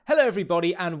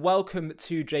everybody, and welcome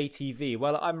to JTV.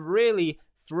 Well, I'm really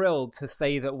thrilled to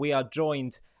say that we are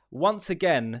joined once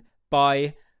again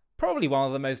by probably one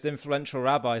of the most influential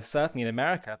rabbis, certainly in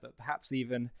America, but perhaps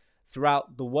even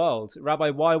throughout the world,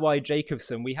 Rabbi YY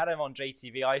Jacobson. We had him on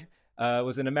JTV. I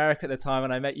was in America at the time,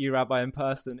 and I met you, Rabbi, in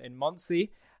person in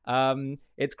Muncie.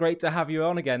 It's great to have you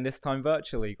on again, this time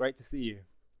virtually. Great to see you.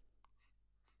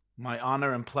 My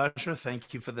honor and pleasure.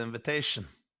 Thank you for the invitation.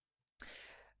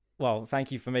 Well,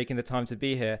 thank you for making the time to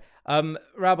be here.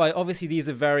 Rabbi, obviously these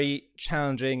are very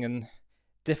challenging and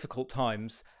difficult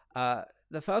times.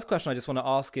 The first question I just want to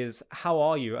ask is, how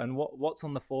are you, and what's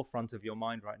on the forefront of your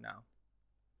mind right now?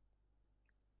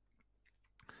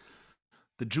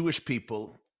 The Jewish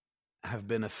people have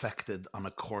been affected on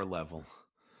a core level.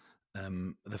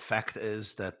 The fact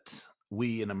is that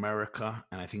we in America,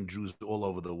 and I think Jews all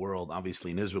over the world,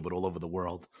 obviously in Israel, but all over the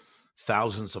world,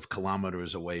 thousands of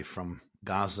kilometers away from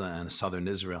Gaza and southern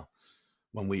Israel,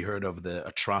 when we heard of the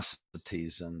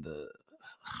atrocities and the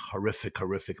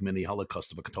horrific mini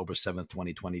Holocaust of October 7th,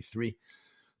 2023,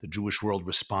 the Jewish world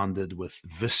responded with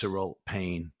visceral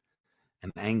pain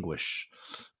and anguish.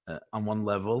 On one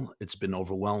level, it's been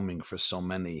overwhelming for so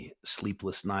many: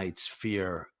 sleepless nights,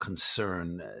 fear,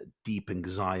 concern, deep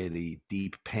anxiety,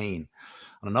 deep pain.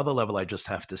 On another level, I just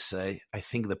have to say, I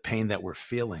think the pain that we're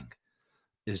feeling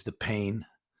is the pain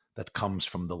that comes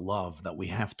from the love that we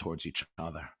have towards each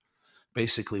other.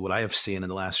 Basically, what I have seen in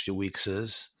the last few weeks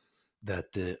is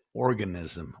that the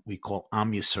organism we call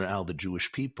Am Yisrael, the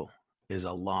Jewish people, is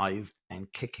alive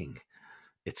and kicking.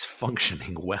 It's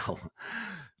functioning well.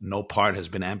 No part has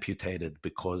been amputated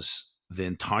because the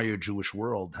entire Jewish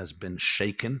world has been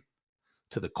shaken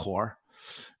to the core.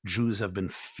 Jews have been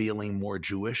feeling more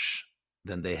Jewish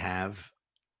than they have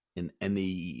in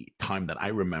any time that I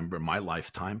remember in my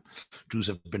lifetime. Jews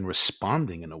have been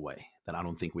responding in a way that I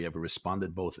don't think we ever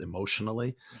responded, both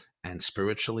emotionally and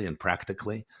spiritually and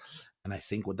practically. And I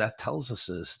think what that tells us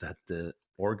is that the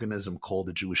organism called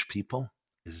the Jewish people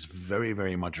is very,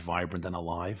 very much vibrant and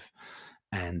alive,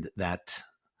 and that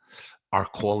our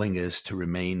calling is to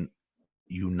remain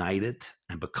united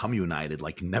and become united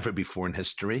like never before in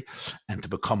history, and to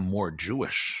become more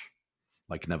Jewish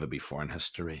like never before in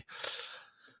history.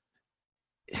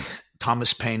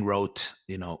 Thomas Paine wrote,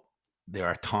 there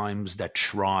are times that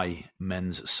try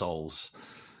men's souls.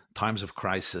 Times of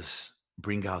crisis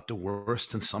bring out the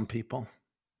worst in some people.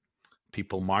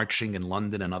 People marching in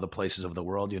London and other places of the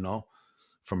world,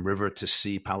 from river to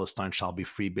sea, Palestine shall be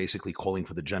free, basically calling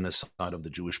for the genocide of the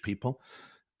Jewish people.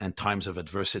 And times of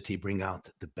adversity bring out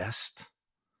the best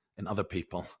in other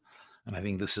people. And I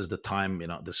think this is the time,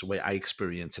 this is the way I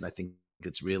experience it. I think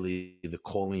it's really the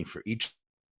calling for each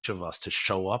of us to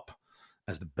show up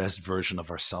as the best version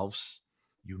of ourselves,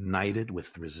 united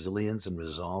with resilience and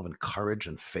resolve and courage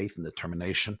and faith and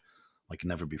determination like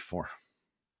never before.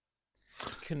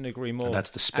 Couldn't agree more. And that's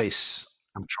the space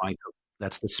I'm trying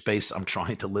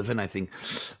to live in. I think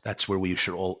that's where we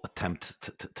should all attempt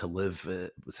to live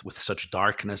with such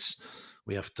darkness.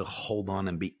 We have to hold on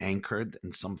and be anchored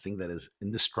in something that is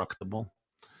indestructible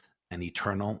and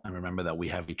eternal, and remember that we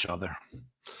have each other.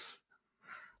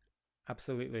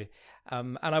 Absolutely.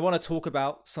 And I want to talk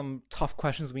about some tough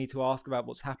questions we need to ask about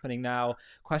what's happening now,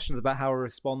 questions about how we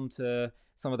respond to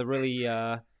some of the really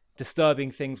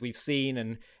disturbing things we've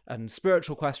seen, and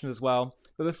spiritual questions as well.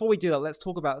 But before we do that, let's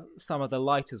talk about some of the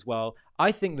light as well.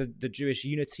 I think that the Jewish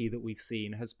unity that we've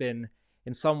seen has been,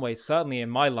 in some ways, certainly in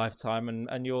my lifetime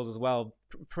and yours as well,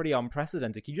 pretty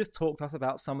unprecedented. Can you just talk to us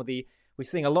about we're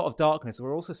seeing a lot of darkness,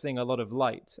 we're also seeing a lot of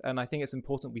light, and I think it's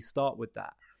important we start with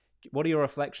that. What are your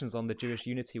reflections on the Jewish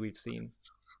unity we've seen?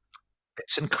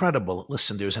 It's incredible.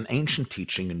 Listen, there's an ancient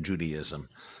teaching in Judaism.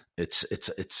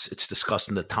 It's discussed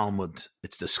in the Talmud.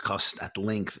 It's discussed at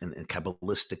length in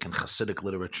Kabbalistic and Hasidic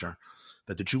literature,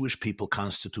 that the Jewish people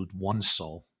constitute one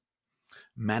soul,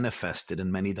 manifested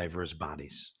in many diverse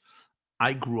bodies.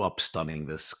 I grew up studying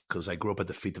this because I grew up at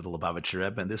the feet of the Lubavitcher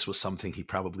Rebbe, and this was something he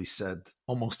probably said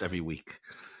almost every week.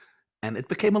 And it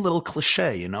became a little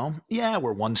cliche, Yeah,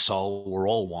 we're one soul, we're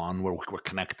all one, we're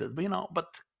connected, but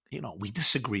we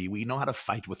disagree. We know how to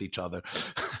fight with each other.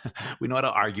 We know how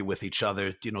to argue with each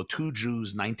other. 2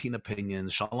 Jews, 19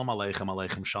 opinions. Shalom aleichem,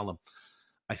 aleichem shalom.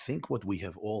 I think what we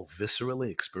have all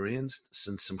viscerally experienced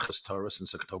since Simchas Torah,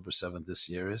 since October 7th this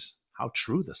year, is how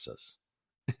true this is.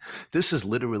 This is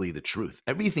literally the truth.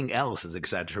 Everything else is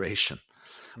exaggeration.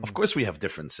 Of course, we have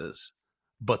differences,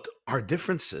 but our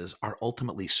differences are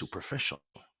ultimately superficial.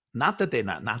 Not that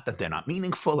they're not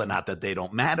meaningful, and not that they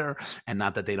don't matter, and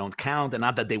not that they don't count, and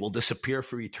not that they will disappear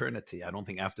for eternity. I don't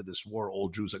think after this war all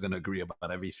Jews are going to agree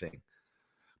about everything.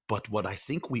 But what I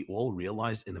think we all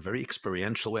realized in a very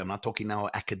experiential way, I'm not talking now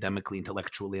academically,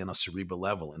 intellectually, on a cerebral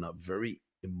level, in a very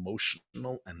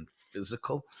emotional and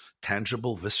physical,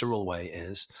 tangible, visceral way,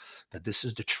 is that this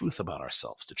is the truth about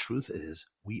ourselves. The truth is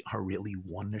we are really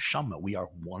one neshama. We are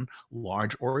one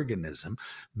large organism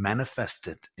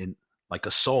manifested in like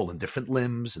a soul in different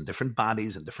limbs and different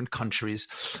bodies and different countries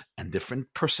and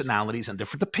different personalities and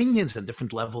different opinions and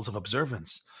different levels of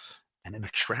observance. And in a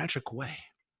tragic way,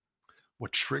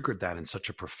 what triggered that in such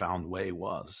a profound way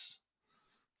was,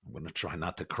 I'm going to try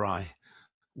not to cry,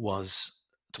 was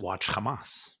to watch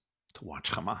Hamas,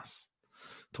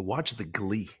 to watch the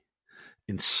glee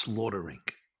in slaughtering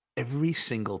every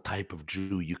single type of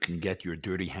Jew you can get your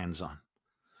dirty hands on,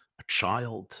 a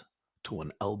child to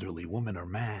an elderly woman or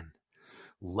man,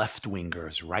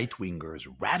 left-wingers, right-wingers,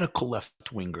 radical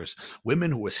left-wingers,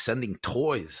 women who were sending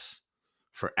toys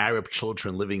for Arab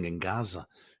children living in Gaza,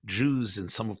 Jews in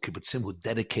some of kibbutzim who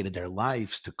dedicated their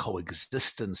lives to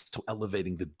coexistence, to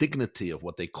elevating the dignity of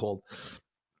what they called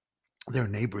their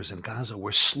neighbors in Gaza,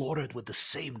 were slaughtered with the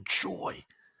same joy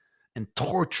and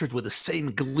tortured with the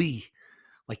same glee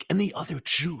like any other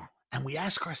Jew. And we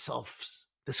ask ourselves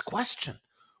this question: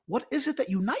 what is it that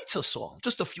unites us all?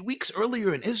 Just a few weeks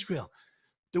earlier in Israel,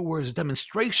 there was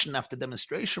demonstration after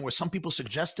demonstration where some people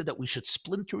suggested that we should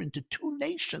splinter into two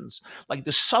nations, like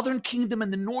the southern kingdom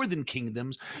and the northern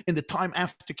kingdoms in the time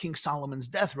after King Solomon's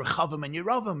death, Rechavam and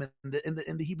Yeravam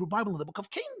in the Hebrew Bible, in the book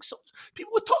of Kings. So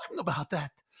people were talking about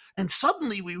that. And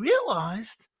suddenly we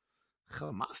realized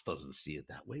Hamas doesn't see it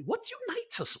that way. What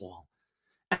unites us all?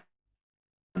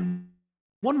 And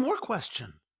one more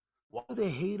question: why do they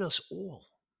hate us all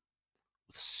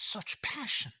with such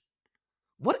passion?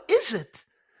 What is it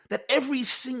that every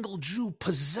single Jew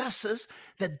possesses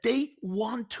that they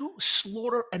want to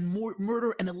slaughter and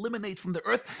murder and eliminate from the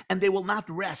earth, and they will not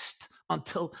rest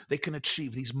until they can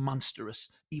achieve these monstrous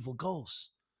evil goals?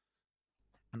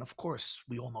 And of course,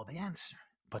 we all know the answer,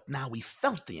 but now we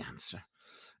felt the answer.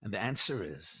 And the answer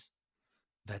is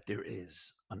that there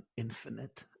is an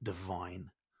infinite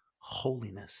divine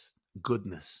holiness,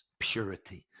 goodness,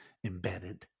 purity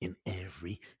embedded in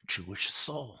every Jewish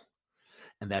soul.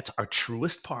 And that's our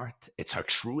truest part. It's our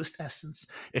truest essence.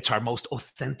 It's our most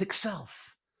authentic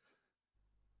self.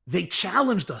 They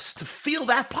challenged us to feel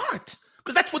that part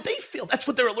because that's what they feel. That's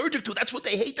what they're allergic to. That's what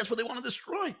they hate. That's what they want to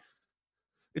destroy.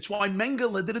 It's why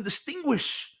Mengele didn't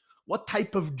distinguish what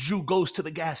type of Jew goes to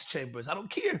the gas chambers. I don't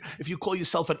care if you call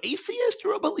yourself an atheist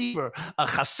or a believer, a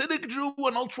Hasidic Jew,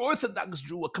 an ultra-Orthodox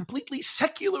Jew, a completely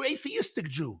secular atheistic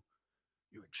Jew.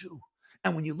 You're a Jew.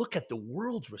 And when you look at the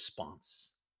world's response,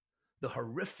 the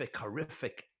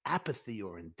horrific apathy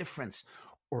or indifference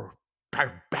or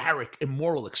barbaric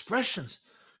immoral expressions,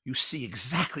 you see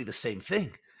exactly the same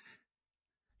thing.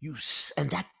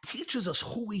 And that teaches us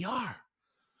who we are.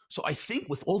 So I think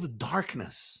with all the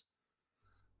darkness,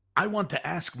 I want to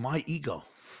ask my ego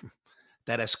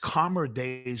that as calmer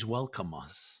days welcome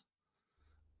us,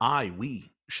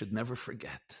 we should never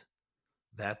forget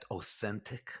that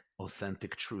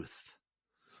authentic truth,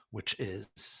 which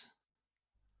is,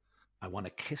 I want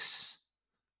to kiss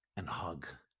and hug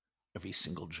every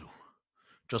single Jew.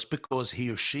 Just because he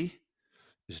or she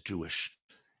is Jewish,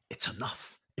 it's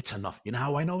enough. It's enough. You know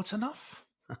how I know it's enough?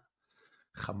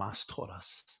 Hamas taught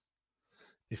us,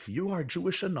 if you are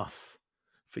Jewish enough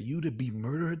for you to be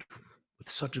murdered with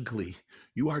such glee,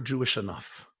 you are Jewish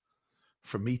enough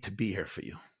for me to be here for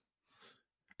you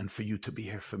and for you to be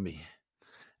here for me.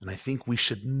 And I think we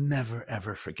should never,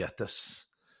 ever forget this,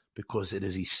 because it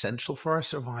is essential for our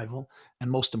survival. And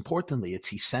most importantly,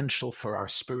 it's essential for our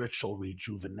spiritual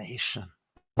rejuvenation.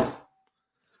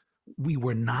 We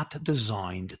were not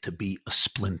designed to be a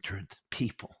splintered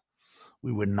people.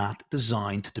 We were not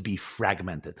designed to be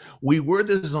fragmented. We were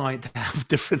designed to have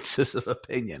differences of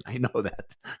opinion. I know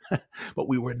that. But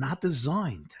we were not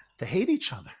designed to hate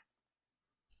each other.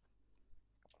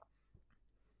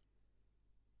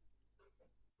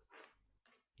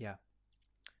 Yeah.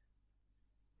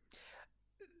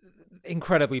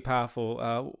 Incredibly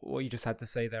powerful, what you just had to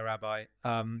say there, Rabbi.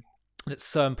 And it's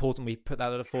so important we put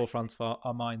that at the forefront of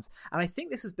our minds. And I think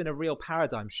this has been a real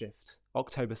paradigm shift,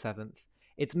 October 7th.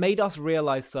 It's made us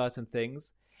realize certain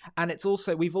things. And it's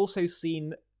also, we've also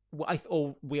seen,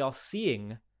 or we are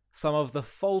seeing some of the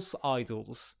false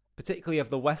idols, particularly of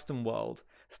the Western world,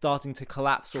 starting to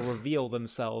collapse or reveal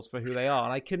themselves for who they are.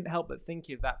 And I couldn't help but think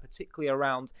of that, particularly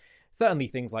around certainly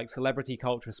things like celebrity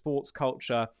culture, sports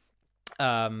culture,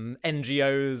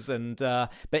 NGOs, and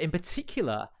but in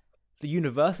particular the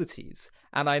universities.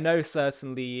 And I know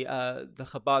certainly the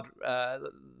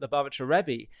Lubavitcher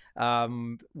Rebbe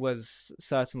was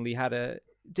certainly had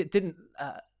didn't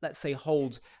let's say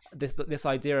hold this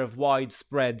idea of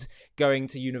widespread going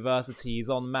to universities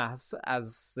en masse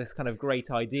as this kind of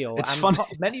great ideal, It's and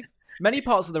funny. many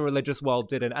parts of the religious world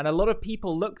didn't, and a lot of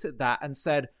people looked at that and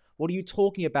said, what are you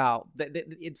talking about?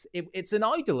 It's an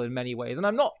idol in many ways, and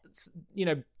I'm not,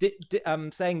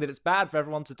 saying that it's bad for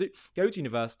everyone to go to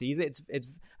universities.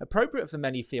 It's appropriate for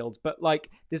many fields, but like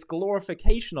this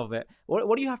glorification of it.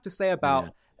 What do you have to say about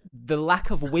Yeah. the lack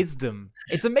of wisdom?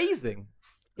 It's amazing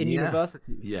in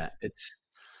universities. Yeah.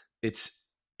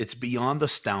 It's beyond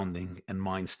astounding and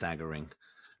mind staggering,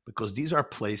 because these are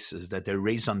places that their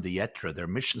raison d'etre, their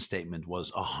mission statement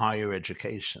was a higher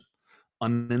education,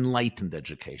 an enlightened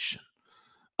education,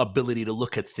 ability to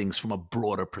look at things from a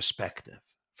broader perspective,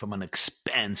 from an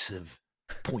expansive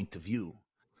point of view,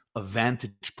 a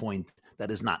vantage point that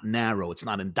is not narrow, it's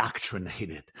not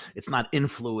indoctrinated, it's not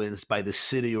influenced by the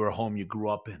city or home you grew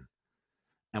up in.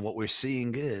 And what we're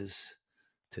seeing is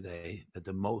today that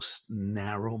the most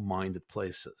narrow-minded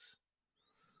places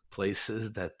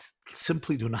that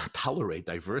simply do not tolerate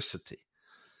diversity,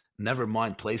 never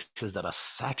mind places that are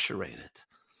saturated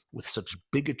with such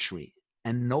bigotry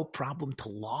and no problem to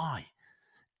lie.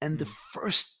 And the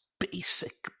first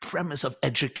basic premise of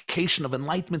education, of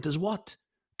enlightenment, is what?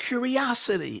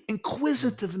 Curiosity,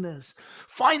 inquisitiveness.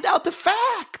 Find out the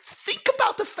facts. Think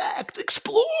about the facts.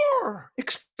 Explore.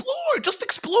 Just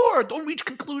explore. Don't reach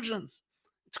conclusions.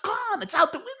 It's gone. It's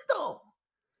out the window.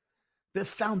 The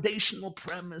foundational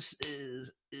premise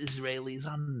is Israelis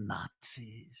are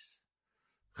Nazis.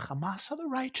 Hamas are the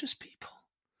righteous people.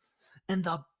 And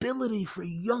the ability for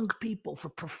young people, for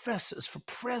professors, for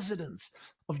presidents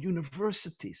of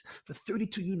universities, for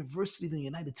 32 universities in the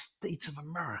United States of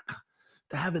America,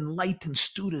 to have enlightened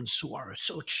students who are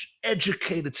such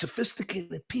educated,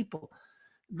 sophisticated people,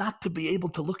 not to be able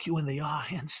to look you in the eye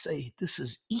and say, this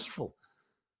is evil.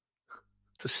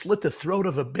 To slit the throat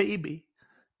of a baby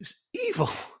is evil.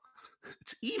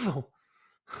 It's evil.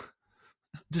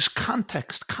 There's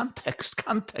context.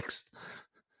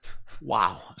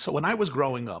 Wow. So when I was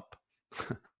growing up,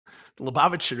 the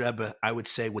Lubavitcher Rebbe, I would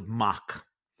say, would mock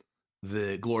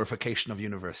the glorification of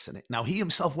university. Now, he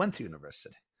himself went to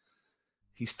university.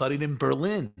 He studied in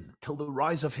Berlin till the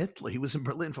rise of Hitler. He was in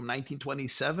Berlin from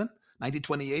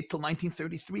 1928 till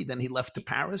 1933. Then he left to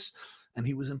Paris, and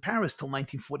he was in Paris till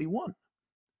 1941.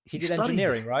 He did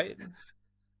engineering, right?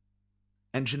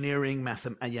 Engineering,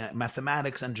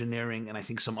 mathematics, engineering, and I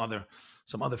think some other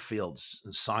fields,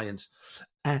 science,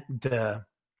 and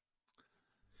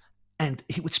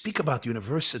he would speak about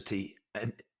university,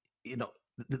 and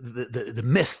the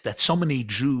myth that so many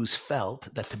Jews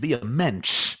felt that to be a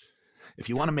mensch, if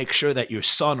you want to make sure that your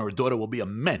son or daughter will be a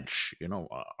mensch, a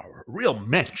real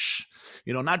mensch,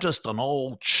 not just an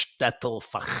old shtetl,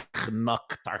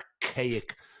 verknukt,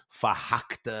 archaic,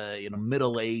 verhackte,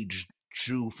 middle-aged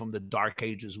Jew from the Dark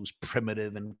Ages who's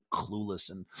primitive and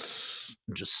clueless and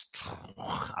just,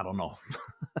 I don't know.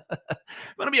 You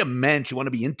want to be a mensch, you want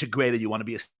to be integrated, you want to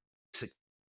be a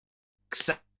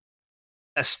success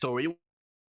story, you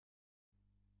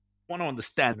want to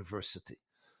understand university.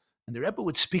 And the Rebbe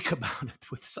would speak about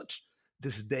it with such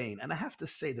disdain. And I have to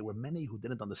say, there were many who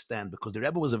didn't understand, because the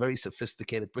Rebbe was a very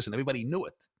sophisticated person. Everybody knew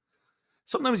it.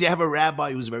 Sometimes you have a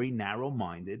rabbi who's very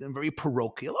narrow-minded and very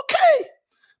parochial. Okay.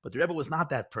 But the Rebbe was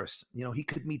not that person. He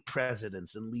could meet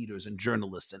presidents and leaders and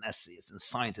journalists and essayists and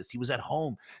scientists. He was at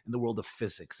home in the world of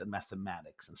physics and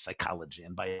mathematics and psychology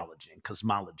and biology and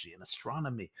cosmology and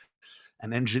astronomy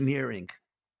and engineering,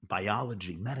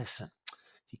 biology, medicine.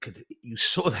 You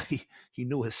saw that he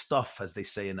knew his stuff, as they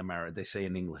say in America, they say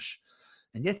in English.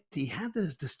 And yet he had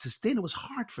this disdain. It was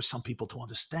hard for some people to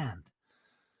understand.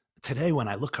 Today, when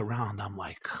I look around, I'm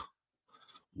like,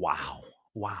 wow.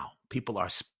 People are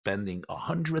spending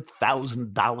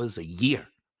 $100,000 a year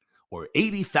or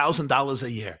 $80,000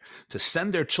 a year to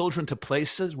send their children to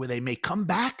places where they may come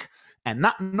back and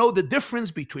not know the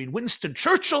difference between Winston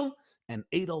Churchill and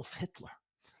Adolf Hitler.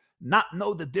 Not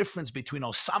know the difference between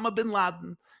Osama bin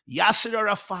Laden, Yasser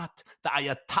Arafat, the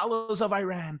Ayatollahs of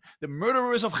Iran, the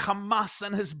murderers of Hamas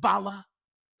and Hezbollah,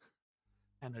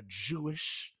 and a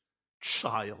Jewish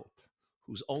child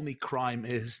whose only crime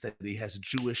is that he has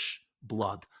Jewish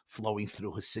blood flowing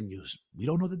through his sinews. We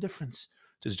don't know the difference.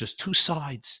 There's just two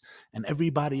sides, and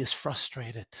everybody is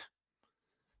frustrated.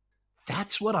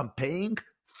 That's what I'm paying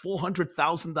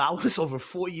 $400,000 over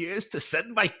 4 years to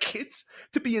send my kids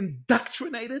to be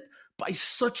indoctrinated by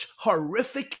such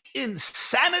horrific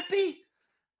insanity?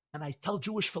 And I tell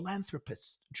Jewish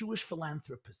philanthropists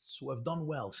who have done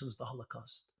well since the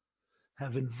Holocaust,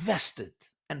 have invested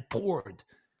and poured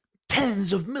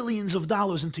tens of millions of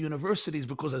dollars into universities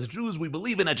because as Jews, we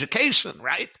believe in education,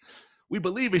 right? We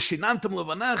believe in Shinantam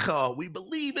Levanecha. We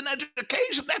believe in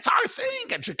education. That's our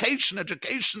thing. Education,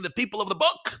 education, the people of the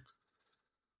book.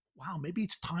 Wow, maybe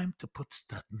it's time to put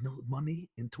that money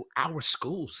into our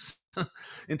schools,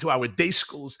 into our day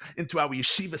schools, into our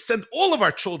yeshiva. Send all of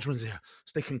our children there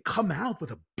so they can come out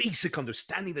with a basic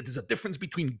understanding that there's a difference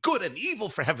between good and evil,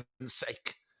 for heaven's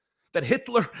sake. That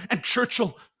Hitler and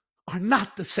Churchill are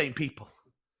not the same people.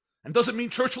 And doesn't mean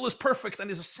Churchill is perfect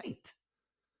and is a saint.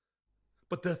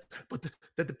 But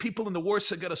the people in the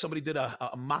Warsaw Ghetto, somebody did a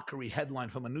mockery headline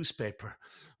from a newspaper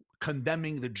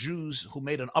condemning the Jews who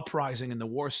made an uprising in the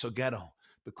Warsaw Ghetto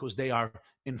because they are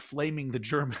inflaming the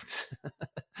Germans.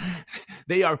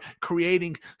 They are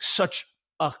creating such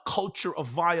a culture of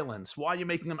violence. Why are you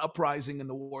making an uprising in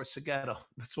the Warsaw Ghetto?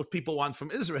 That's what people want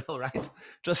from Israel, right?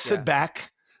 Just sit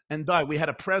back and die. We had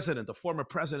a former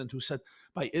president who said,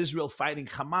 by Israel fighting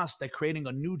Hamas, they're creating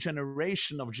a new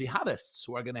generation of jihadists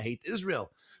who are going to hate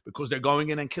Israel because they're going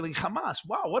in and killing Hamas.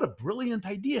 Wow, what a brilliant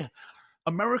idea.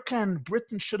 America and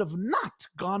Britain should have not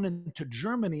gone into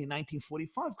Germany in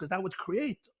 1945 because that would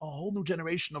create a whole new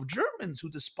generation of Germans who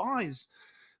despise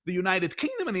the United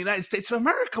Kingdom and the United States of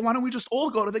America. Why don't we just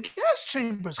all go to the gas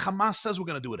chambers? Hamas says we're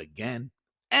going to do it again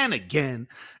and again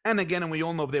and again. And we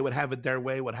all know if they would have it their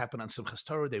way, what happened on Simchas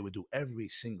Torah, they would do every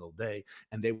single day.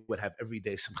 And they would have every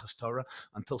day Simchas Torah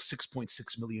until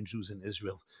 6.6 million Jews in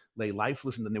Israel lay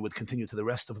lifeless, and then they would continue to the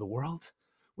rest of the world.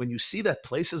 When you see that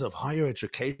places of higher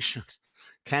education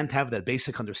can't have that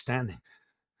basic understanding,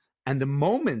 and the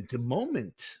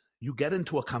moment you get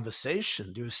into a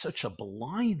conversation, there is such a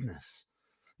blindness.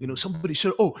 Somebody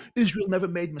said, oh, Israel never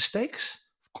made mistakes.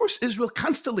 Of course, Israel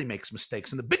constantly makes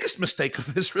mistakes. And the biggest mistake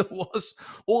of Israel was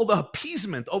all the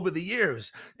appeasement over the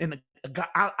years in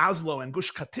Oslo and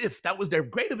Gush Katif. That was their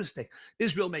greatest mistake.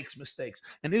 Israel makes mistakes.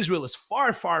 And Israel is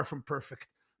far, far from perfect.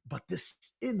 But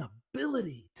this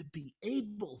inability to be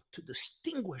able to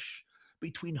distinguish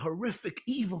between horrific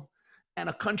evil and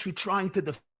a country trying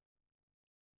to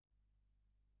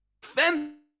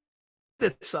defend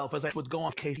itself, as I would go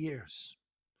on for years.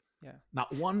 Yeah.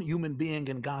 Not one human being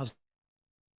in Gaza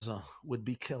would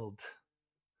be killed.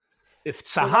 If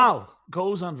Tzahal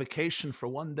goes on vacation for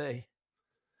one day,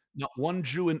 not one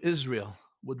Jew in Israel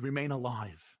would remain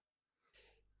alive.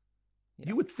 Yeah.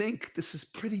 You would think this is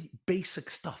pretty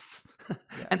basic stuff. Yeah.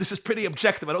 And this is pretty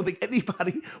objective. I don't think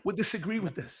anybody would disagree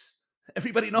with this.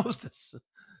 Everybody knows this.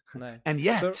 No. And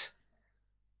yet,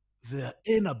 the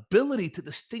inability to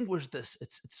distinguish this,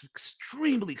 it's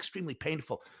extremely, extremely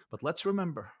painful. But let's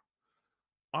remember,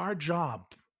 our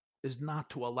job is not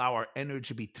to allow our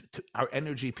energy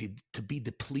to be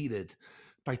depleted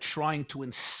by trying to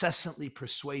incessantly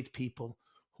persuade people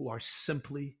who are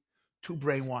simply too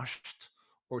brainwashed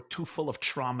or too full of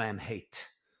trauma and hate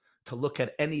to look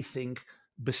at anything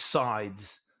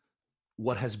besides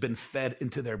what has been fed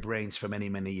into their brains for many,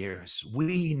 many years.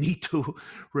 We need to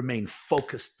remain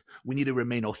focused. We need to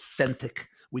remain authentic.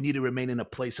 We need to remain in a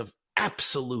place of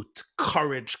absolute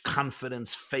courage,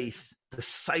 confidence, faith,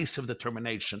 decisive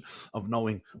determination of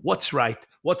knowing what's right,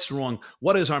 what's wrong,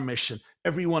 what is our mission.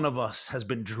 Every one of us has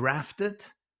been drafted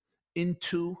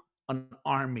into an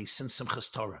army since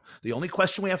Simchas Torah. The only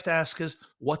question we have to ask is,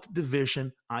 what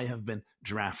division I have been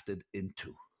drafted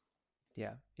into.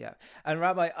 Yeah. And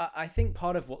Rabbi, I think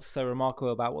part of what's so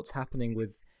remarkable about what's happening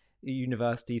with the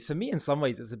universities, for me in some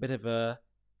ways, it's a bit of a,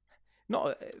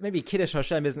 not maybe Kiddush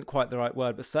Hashem isn't quite the right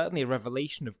word, but certainly a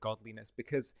revelation of godliness,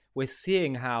 because we're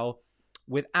seeing how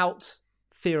without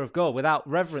fear of God, without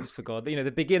reverence for God,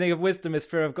 the beginning of wisdom is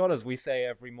fear of God, as we say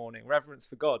every morning, reverence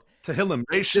for God. Tehillim,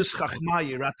 Reishis Chachma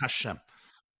Yirat Hashem.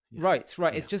 Right. Yeah.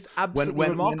 It's just absolutely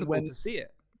remarkable to see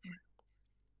it.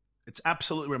 It's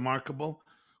absolutely remarkable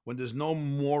when there's no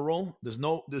moral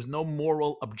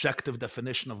objective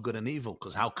definition of good and evil,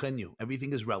 because how can you?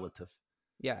 Everything is relative.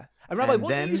 Yeah. And Rabbi,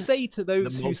 what do you say to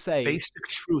those who say basic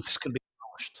truths can be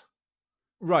acknowledged?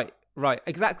 Right,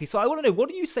 exactly. So I want to know, what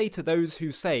do you say to those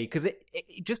who say, because it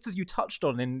just as you touched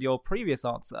on in your previous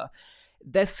answer,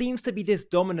 there seems to be this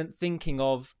dominant thinking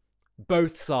of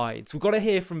both sides. We've got to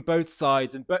hear from both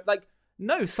sides, and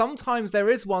no, sometimes there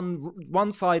is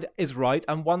one side is right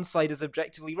and one side is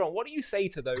objectively wrong. What do you say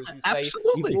to those who say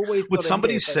absolutely? You've always would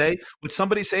somebody say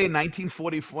in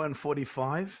 1944 and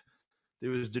 45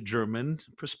 there is the German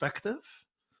perspective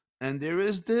and there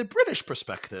is the British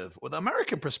perspective or the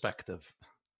American perspective?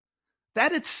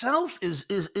 That itself is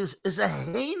a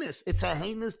heinous,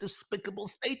 despicable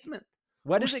statement.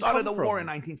 Where does it come from? Who started the war in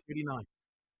 1939?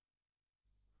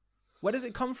 Where does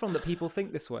it come from that people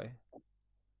think this way?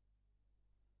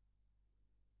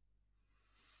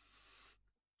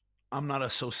 I'm not a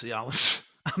sociologist.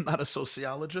 I'm not a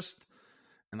sociologist,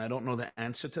 and I don't know the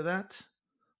answer to that.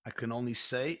 I can only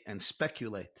say and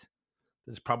speculate.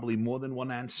 There's probably more than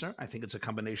one answer. I think it's a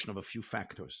combination of a few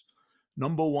factors.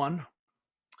 Number one,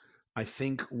 I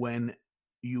think when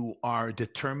you are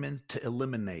determined to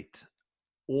eliminate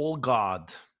all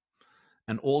God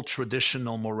and all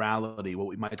traditional morality, what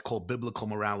we might call biblical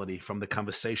morality, from the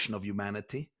conversation of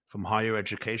humanity, from higher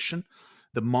education,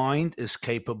 the mind is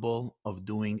capable of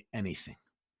doing anything.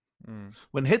 Mm.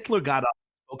 When Hitler got up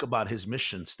and spoke about his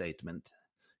mission statement,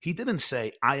 he didn't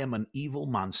say, I am an evil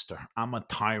monster. I'm a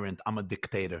tyrant. I'm a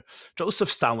dictator.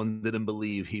 Joseph Stalin didn't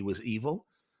believe he was evil.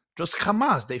 Just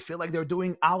Hamas, they feel like they're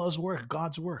doing Allah's work,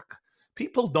 God's work.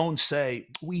 People don't say,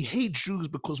 we hate Jews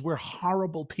because we're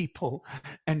horrible people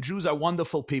and Jews are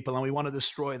wonderful people and we want to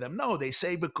destroy them. No, they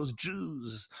say because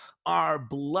Jews are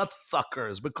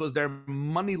bloodsuckers, because they're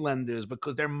moneylenders,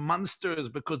 because they're monsters,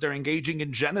 because they're engaging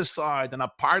in genocide and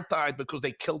apartheid, because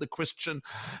they killed the Christian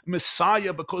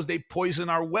Messiah, because they poison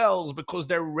our wells, because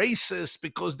they're racist,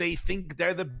 because they think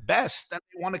they're the best and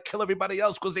they want to kill everybody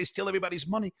else because they steal everybody's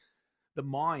money. The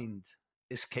mind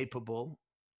is capable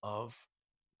of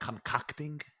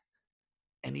concocting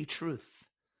any truth.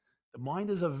 The mind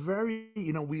is a very,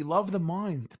 we love the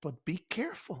mind, but be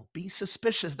careful, be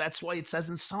suspicious. That's why it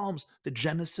says in Psalms, the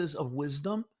genesis of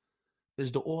wisdom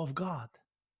is the awe of God.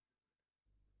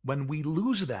 When we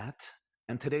lose that,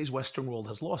 and today's Western world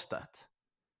has lost that,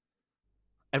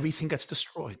 everything gets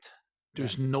destroyed.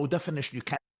 There's no definition. You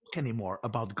can't talk anymore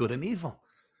about good and evil.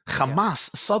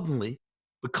 Hamas suddenly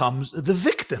becomes the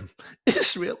victim.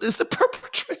 Israel is the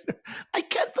perpetrator. I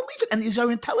can't believe it. And these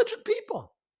are intelligent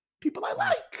people I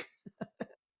like.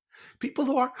 People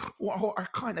who are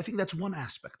kind. I think that's one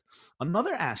aspect.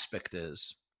 Another aspect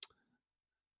is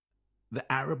the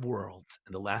Arab world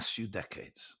in the last few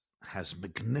decades has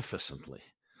magnificently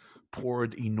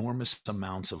poured enormous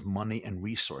amounts of money and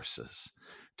resources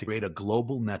to create a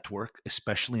global network,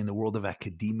 especially in the world of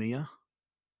academia,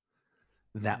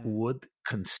 that would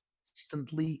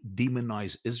consistently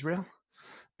demonize Israel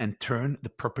and turn the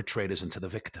perpetrators into the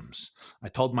victims. I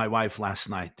told my wife last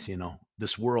night,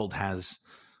 this world has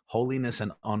holiness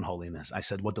and unholiness. I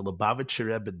said what the Lubavitcher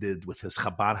Rebbe did with his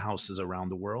Chabad houses around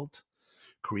the world,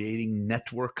 creating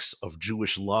networks of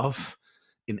Jewish love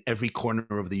in every corner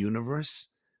of the universe,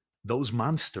 those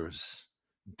monsters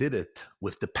did it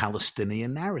with the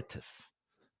Palestinian narrative.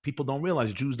 People don't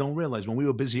realize, Jews don't realize, when we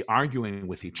were busy arguing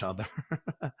with each other,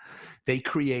 they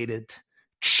created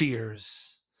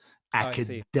cheers,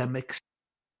 academics,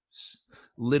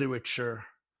 literature,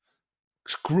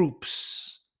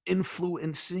 groups,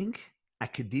 influencing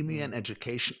academia and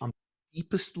education on the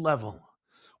deepest level.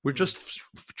 We're just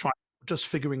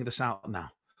figuring this out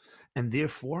now. And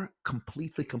therefore,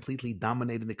 completely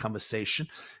dominating the conversation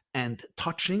and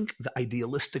touching the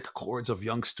idealistic chords of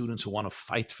young students who want to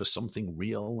fight for something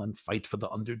real and fight for the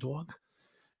underdog,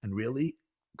 and really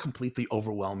completely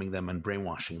overwhelming them and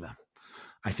brainwashing them.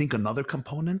 I think another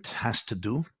component has to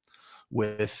do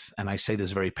with, and I say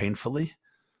this very painfully,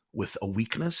 with a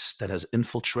weakness that has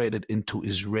infiltrated into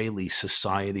Israeli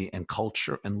society and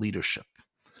culture and leadership.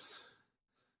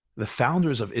 The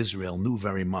founders of Israel knew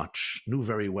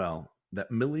very well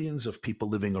that millions of people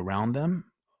living around them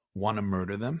want to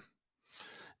murder them.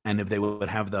 And if they would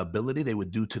have the ability, they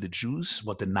would do to the Jews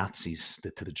what the Nazis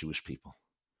did to the Jewish people.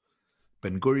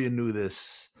 Ben Gurion knew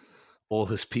this. All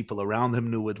his people around him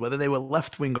knew it. Whether they were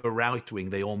left-wing or right-wing,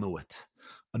 they all knew it.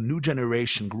 A new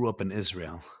generation grew up in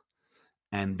Israel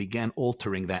and began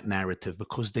altering that narrative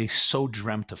because they so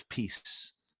dreamt of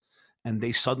peace. And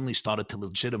they suddenly started to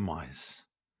legitimize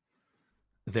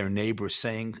their neighbors,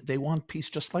 saying they want peace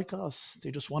just like us. They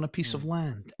just want a piece of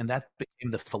land. And that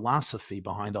became the philosophy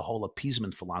behind the whole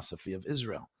appeasement philosophy of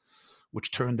Israel,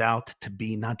 which turned out to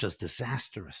be not just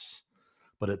disastrous,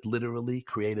 but it literally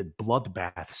created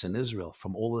bloodbaths in Israel,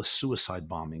 from all the suicide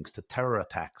bombings to terror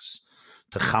attacks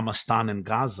to Hamastan and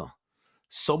Gaza.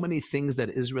 So many things that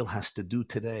Israel has to do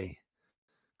today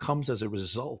comes as a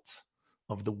result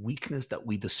of the weakness that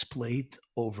we displayed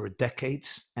over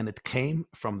decades. And it came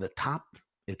from the top.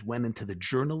 It went into the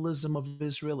journalism of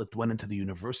Israel. It went into the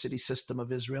university system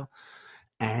of Israel.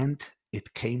 And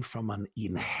it came from an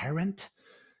inherent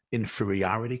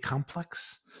inferiority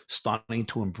complex, starting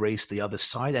to embrace the other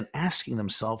side and asking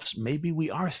themselves, maybe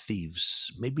we are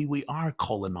thieves. Maybe we are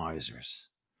colonizers.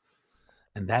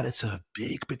 And that is a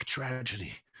big, big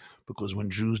tragedy, because when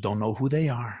Jews don't know who they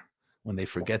are, when they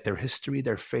forget their history,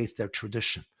 their faith, their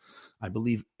tradition, I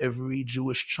believe every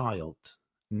Jewish child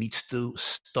needs to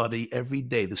study every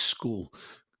day the school,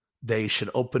 they should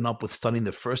open up with studying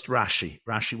the first Rashi.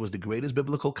 Rashi was the greatest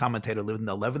biblical commentator, lived in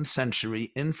the 11th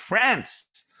century in France.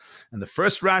 And the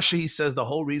first Rashi, he says the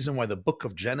whole reason why the book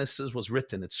of Genesis was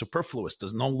written, it's superfluous,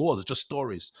 there's no laws, it's just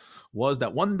stories, was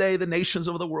that one day the nations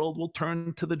of the world will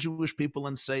turn to the Jewish people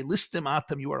and say, Listim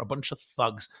atem, you are a bunch of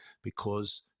thugs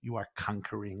because you are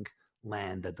conquering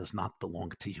land that does not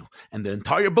belong to you. And the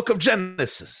entire book of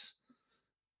Genesis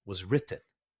was written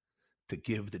to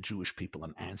give the Jewish people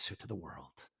an answer to the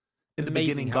world. In the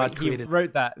beginning, God created. He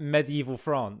wrote that in medieval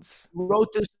France. He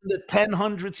wrote this in the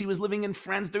 1000s. He was living in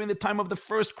France during the time of the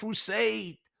First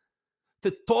Crusade.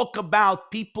 To talk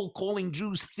about people calling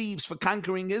Jews thieves for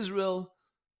conquering Israel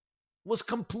was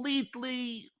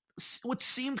what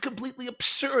seemed completely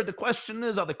absurd. The question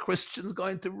is, are the Christians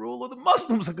going to rule or the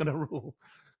Muslims are going to rule?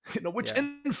 Which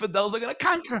infidels are going to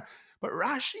conquer? But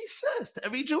Rashi says to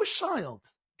every Jewish child,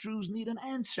 Jews need an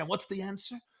answer. And what's the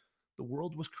answer? The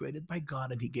world was created by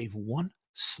God, and he gave one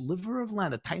sliver of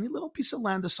land, a tiny little piece of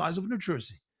land the size of New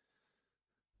Jersey,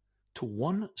 to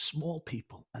one small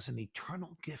people as an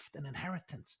eternal gift and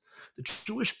inheritance. The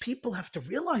Jewish people have to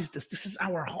realize this. This is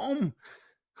our home.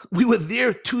 We were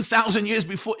there 2,000 years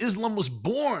before Islam was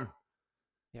born.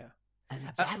 Yeah. And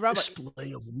that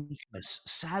display of weakness,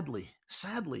 sadly,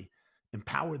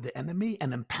 empowered the enemy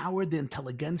and empowered the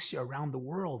intelligentsia around the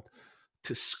world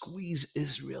to squeeze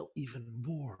Israel even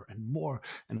more and more,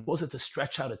 and cause it to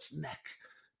stretch out its neck,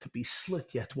 to be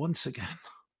slit yet once again.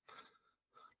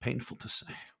 Painful to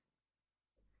say.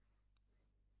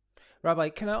 Rabbi,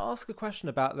 can I ask a question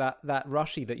about that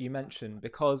Rashi that you mentioned?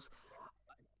 Because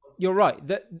you're right,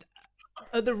 that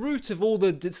at the root of all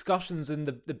the discussions and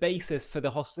the basis for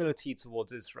the hostility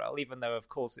towards Israel, even though, of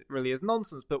course, it really is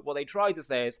nonsense, but what they try to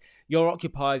say is, you're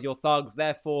occupiers, you're thugs,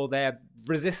 therefore they're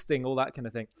resisting, all that kind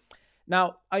of thing.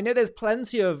 Now, I know there's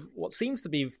plenty of what seems to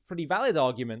be pretty valid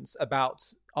arguments about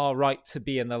our right to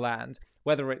be in the land,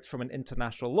 whether it's from an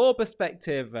international law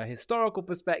perspective, a historical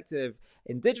perspective,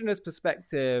 indigenous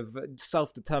perspective,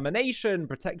 self-determination,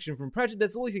 protection from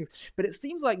prejudice, all these things. But it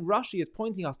seems like Rashi is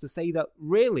pointing us to say that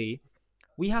really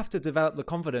we have to develop the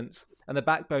confidence and the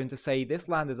backbone to say this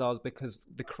land is ours because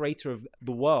the creator of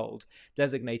the world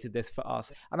designated this for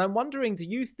us. And I'm wondering, do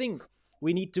you think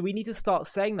we need to start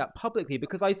saying that publicly?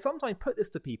 Because I sometimes put this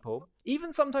to people,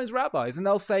 even sometimes rabbis, and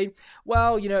they'll say,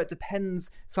 well, it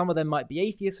depends. Some of them might be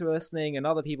atheists who are listening, and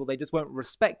other people, they just won't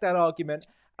respect that argument.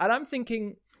 And I'm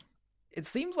thinking, it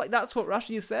seems like that's what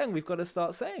Rashi is saying. We've got to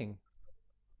start saying.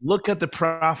 Look at the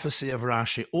prophecy of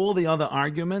Rashi. All the other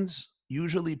arguments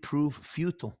usually prove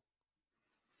futile.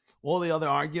 All the other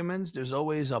arguments, there's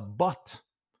always a but.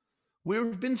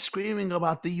 We've been screaming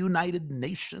about the United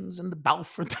Nations and the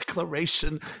Balfour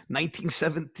Declaration,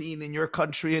 1917 in your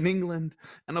country, in England.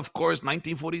 And of course,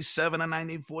 1947 and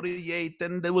 1948,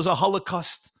 and there was a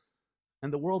Holocaust.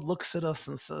 And the world looks at us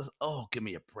and says, oh, give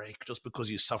me a break. Just because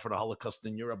you suffered a Holocaust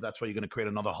in Europe, that's why you're going to create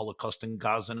another Holocaust in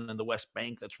Gaza and in the West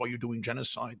Bank. That's why you're doing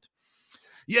genocide.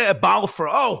 Yeah, Balfour.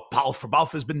 Oh,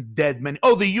 Balfour's been dead many.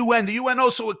 Oh, the UN. The UN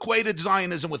also equated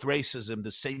Zionism with racism.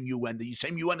 The same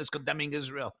UN is condemning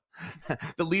Israel.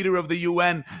 The leader of the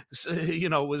UN,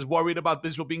 was worried about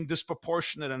Israel being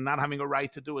disproportionate and not having a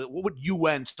right to do it. What would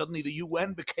UN? Suddenly the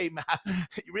UN became,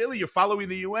 really, you're following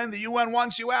the UN? The UN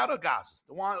wants you out of Gaza.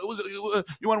 The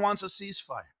UN wants a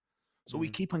ceasefire. So we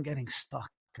keep on getting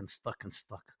stuck and stuck and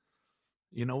stuck.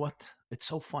 You know what? It's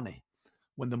so funny.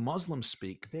 When the Muslims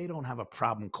speak, they don't have a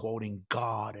problem quoting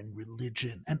God and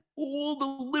religion, and all the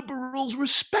liberals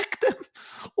respect them.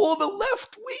 All the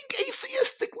left-wing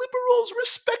atheistic liberals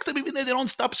respect them, even though they don't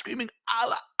stop screaming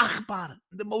Allah Akbar,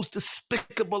 the most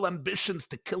despicable ambitions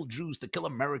to kill Jews, to kill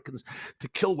Americans, to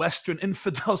kill Western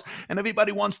infidels, and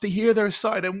everybody wants to hear their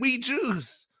side. And we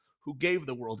Jews, who gave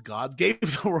the world God, gave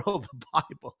the world the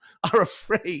Bible, are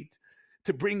afraid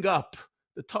to bring up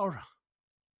the Torah.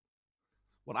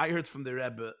 What I heard from the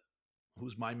Rebbe,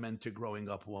 who's my mentor growing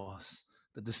up, was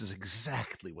that this is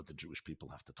exactly what the Jewish people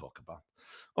have to talk about.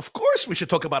 Of course, we should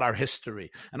talk about our history.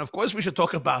 And of course, we should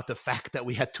talk about the fact that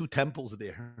we had 2 temples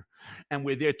there. And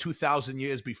we're there 2,000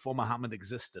 years before Muhammad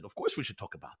existed. Of course, we should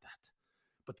talk about that.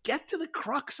 But get to the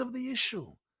crux of the issue.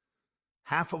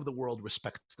 Half of the world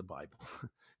respects the Bible.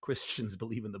 Christians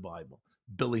believe in the Bible.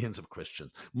 Billions of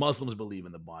Christians. Muslims believe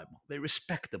in the Bible. They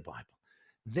respect the Bible.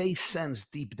 They sense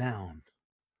deep down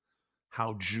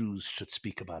how Jews should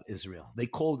speak about Israel. They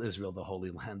called Israel the Holy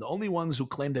Land. The only ones who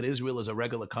claim that Israel is a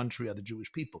regular country are the Jewish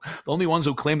people. The only ones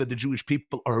who claim that the Jewish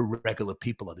people are regular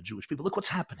people are the Jewish people. Look what's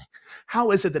happening.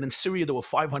 How is it that in Syria there were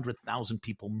 500,000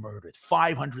 people murdered?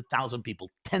 500,000 people,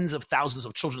 tens of thousands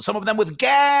of children, some of them with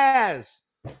gas.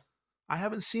 I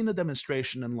haven't seen a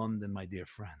demonstration in London, my dear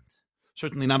friend.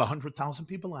 Certainly not 100,000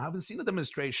 people. I haven't seen a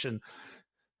demonstration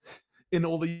in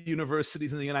all the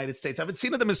universities in the United States. I haven't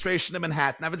seen a demonstration in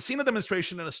Manhattan. I haven't seen a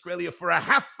demonstration in Australia for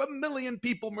 500,000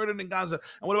 people murdered in Gaza.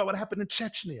 And what about what happened in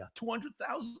Chechnya?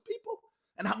 200,000 people?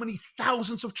 And how many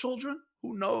thousands of children?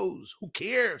 Who knows? Who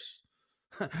cares?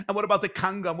 And what about the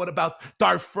Congo? And what about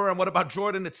Darfur? And what about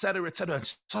Jordan, et cetera, et cetera?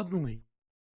 And suddenly,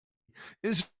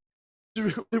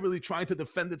 Israel really trying to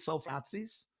defend itself from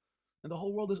Nazis? And the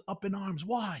whole world is up in arms.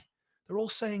 Why? They're all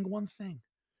saying one thing.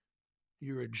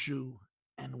 You're a Jew,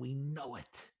 and we know it.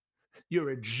 You're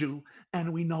a Jew,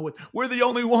 and we know it. We're the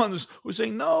only ones who are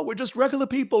saying, no, we're just regular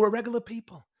people. We're regular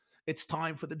people. It's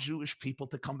time for the Jewish people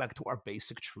to come back to our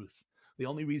basic truth. The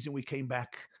only reason we came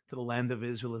back to the land of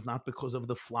Israel is not because of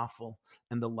the falafel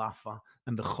and the lafa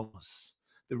and the hummus.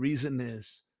 The reason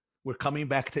is we're coming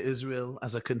back to Israel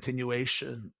as a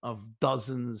continuation of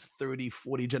dozens, 30,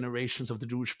 40 generations of the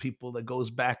Jewish people that goes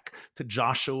back to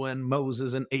Joshua and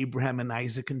Moses and Abraham and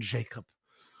Isaac and Jacob,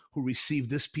 who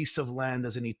received this piece of land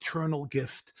as an eternal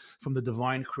gift from the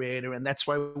divine creator. And that's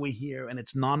why we're here. And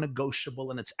it's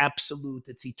non-negotiable and it's absolute.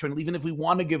 It's eternal. Even if we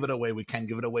want to give it away, we can't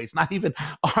give it away. It's not even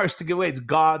ours to give away. It's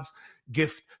God's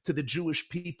gift to the Jewish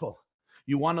people.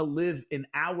 You want to live in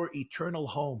our eternal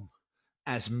home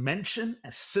as mentioned,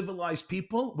 as civilized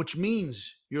people, which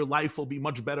means your life will be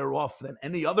much better off than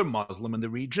any other Muslim in the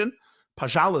region.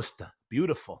 Pajalista,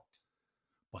 beautiful.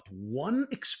 But one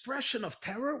expression of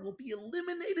terror will be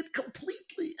eliminated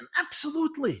completely and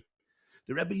absolutely.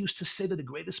 The Rebbe used to say that the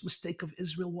greatest mistake of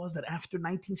Israel was that after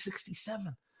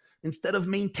 1967, instead of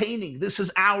maintaining this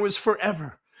is ours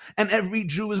forever, and every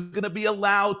Jew is going to be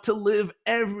allowed to live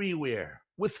everywhere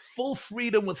with full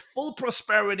freedom, with full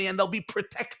prosperity, and they'll be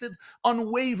protected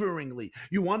unwaveringly.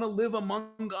 You want to live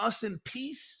among us in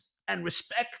peace and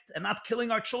respect and not killing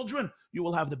our children? You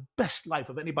will have the best life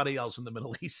of anybody else in the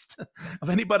Middle East, of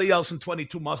anybody else in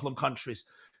 22 Muslim countries.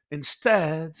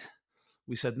 Instead,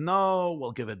 we said, no,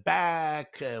 we'll give it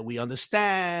back. We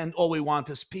understand. All we want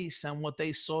is peace. And what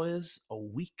they saw is a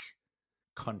weak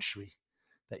country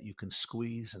that you can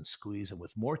squeeze and squeeze. And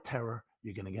with more terror,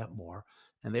 you're going to get more.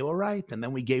 And they were right. And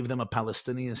then we gave them a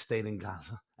Palestinian state in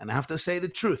Gaza. And I have to say the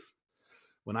truth.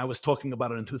 When I was talking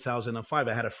about it in 2005,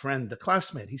 I had a friend, a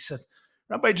classmate. He said,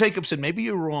 Rabbi Jacobson, maybe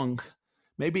you're wrong.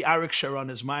 Maybe Arik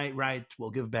Sharon is my right. We'll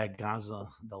give back Gaza.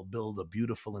 They'll build a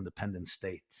beautiful independent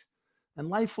state. And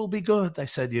life will be good. I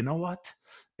said, you know what?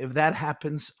 If that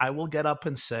happens, I will get up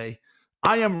and say,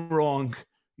 I am wrong.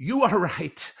 You are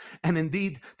right. And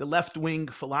indeed, the left-wing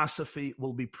philosophy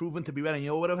will be proven to be right. And you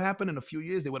know what would have happened? In a few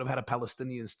years, they would have had a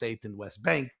Palestinian state in West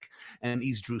Bank and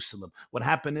East Jerusalem. What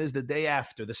happened is the day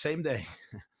after, the same day,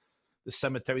 the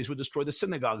cemeteries were destroyed, the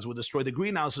synagogues were destroyed, the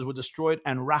greenhouses were destroyed,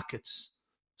 and rockets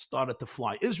started to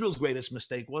fly. Israel's greatest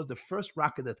mistake was the first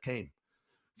rocket that came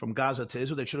from Gaza to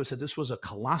Israel. They should have said, this was a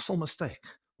colossal mistake.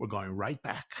 We're going right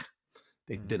back.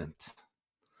 They didn't.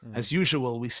 As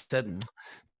usual, we said,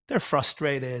 they're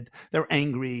frustrated. They're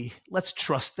angry. Let's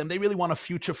trust them. They really want a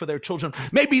future for their children.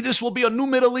 Maybe this will be a new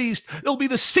Middle East. It'll be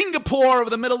the Singapore of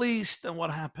the Middle East. And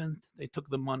what happened? They took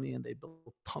the money and they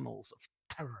built tunnels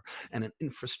of terror and an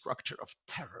infrastructure of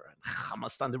terror and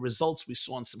Hamas. And the results we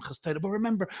saw on Simchas Torah. But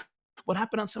remember, what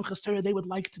happened on Simchas Torah, they would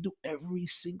like to do every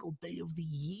single day of the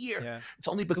year. Yeah. It's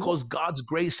only because God's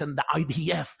grace and the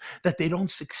IDF that they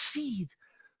don't succeed.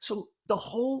 So the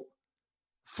whole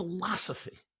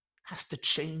philosophy has to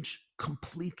change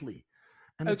completely.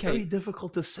 And it's very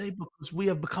difficult to say because we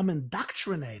have become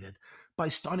indoctrinated by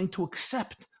starting to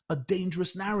accept a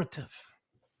dangerous narrative.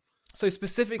 So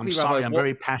specifically, I'm sorry, Rabbi, I'm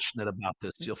very passionate about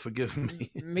this. You'll forgive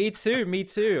me. Me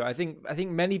too. I think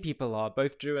many people are,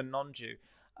 both Jew and non-Jew.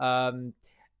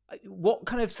 What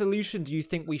kind of solution do you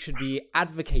think we should be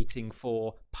advocating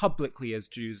for publicly as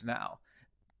Jews now?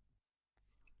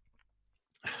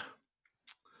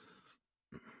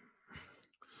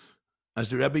 As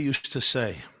the Rebbe used to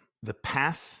say, the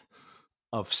path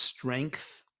of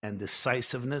strength and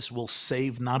decisiveness will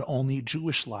save not only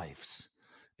Jewish lives,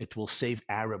 it will save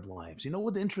Arab lives. You know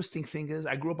what the interesting thing is?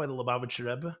 I grew up by the Lubavitcher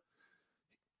Rebbe.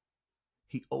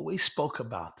 He always spoke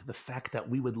about the fact that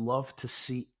we would love to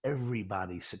see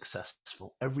everybody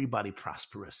successful, everybody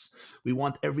prosperous. We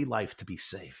want every life to be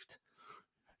saved.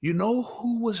 You know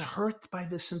who was hurt by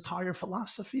this entire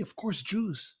philosophy? Of course,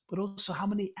 Jews, but also how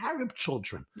many Arab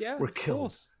children were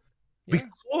killed. Yeah.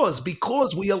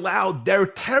 Because we allowed their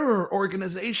terror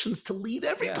organizations to lead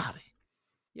everybody.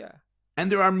 Yeah.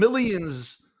 And there are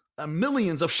millions of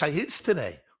shahids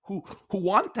today who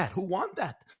want that,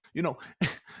 You know,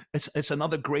 it's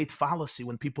another great fallacy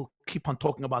when people keep on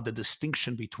talking about the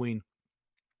distinction between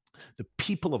the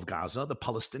people of Gaza, the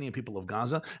Palestinian people of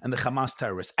Gaza, and the Hamas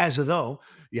terrorists, as though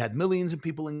you had millions of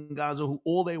people in Gaza who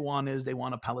all they want is they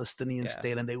want a Palestinian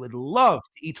state, and they would love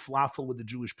to eat falafel with the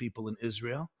Jewish people in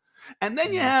Israel. And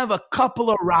then you have a couple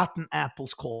of rotten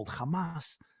apples called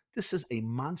Hamas. This is a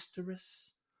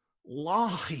monstrous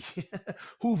lie.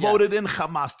 Who voted in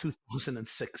Hamas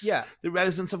 2006? The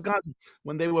residents of Gaza,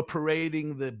 when they were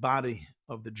parading the body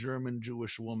of the German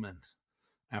Jewish woman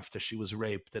after she was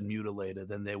raped and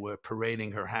mutilated, and they were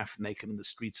parading her half naked in the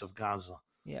streets of Gaza.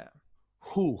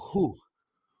 Who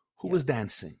was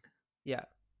dancing?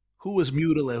 Who was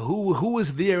mutilated? Who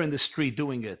was there in the street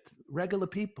doing it? Regular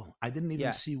people. I didn't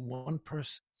even see one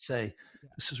person say,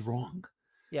 this is wrong.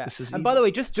 This is and evil. By the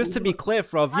way, just to be clear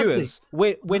for our viewers,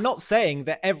 we're not saying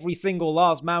that every single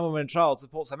last man, woman, and child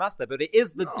supports Hamas there, but it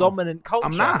is the dominant culture.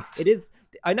 I'm not. It is.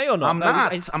 I know you're not.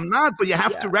 I'm not. But you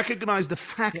have to recognize the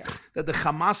fact that the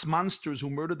Hamas monsters who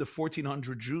murdered the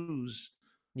 1,400 Jews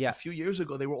a few years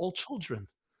ago, they were all children.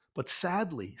 But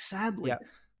sadly,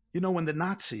 when the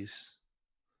Nazis,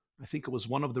 I think it was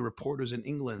one of the reporters in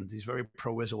England, he's very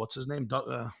pro-Israel. What's his name?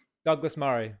 Douglas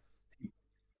Murray.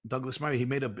 Douglas Murray,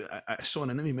 I saw an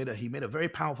interview, he made a very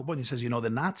powerful point. He says, the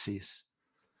Nazis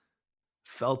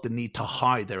felt the need to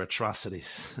hide their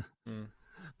atrocities.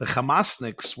 The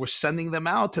Hamasniks were sending them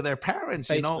out to their parents,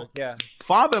 Facebook,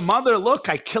 father, mother, look,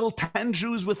 I killed 10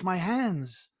 Jews with my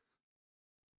hands.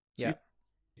 So you're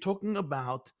talking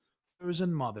about fathers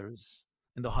and mothers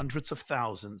in the hundreds of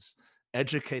thousands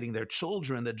educating their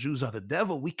children that Jews are the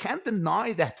devil. We can't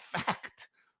deny that fact.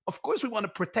 Of course, we want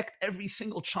to protect every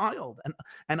single child.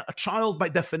 And a child by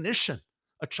definition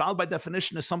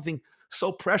is something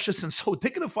so precious and so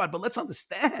dignified. But let's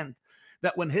understand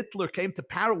that when Hitler came to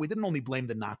power, we didn't only blame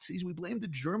the Nazis, we blamed the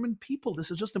German people. This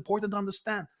is just important to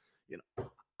understand.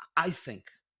 I think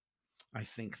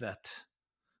that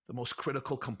the most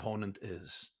critical component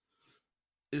is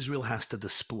Israel has to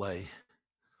display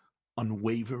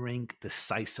unwavering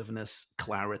decisiveness,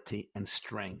 clarity, and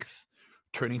strength,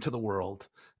 turning to the world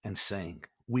and saying,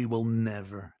 we will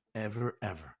never, ever,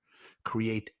 ever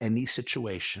create any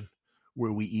situation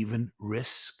where we even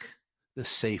risk the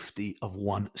safety of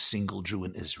one single Jew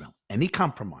in Israel. Any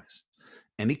compromise,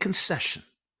 any concession,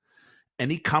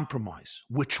 any compromise,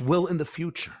 which will in the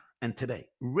future and today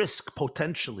risk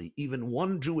potentially even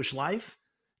one Jewish life,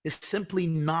 is simply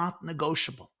not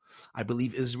negotiable. I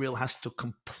believe Israel has to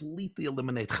completely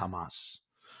eliminate Hamas.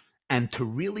 And to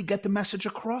really get the message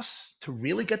across,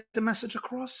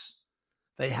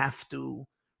 they have to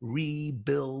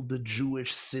rebuild the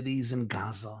Jewish cities in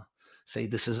Gaza. Say,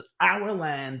 this is our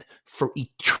land for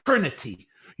eternity.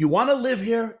 You want to live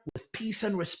here with peace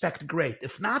and respect, great.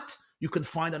 If not, you can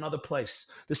find another place.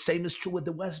 The same is true with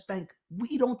the West Bank.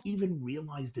 We don't even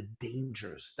realize the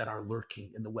dangers that are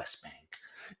lurking in the West Bank,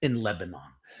 in Lebanon.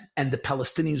 And the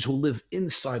Palestinians who live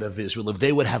inside of Israel, if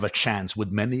they would have a chance,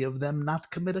 would many of them not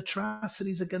commit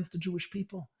atrocities against the Jewish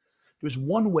people? There's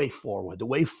one way forward. The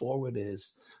way forward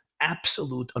is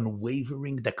absolute,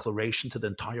 unwavering declaration to the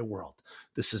entire world.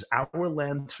 This is our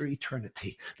land for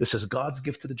eternity. This is God's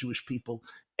gift to the Jewish people.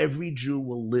 Every Jew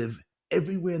will live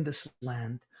everywhere in this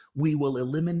land. We will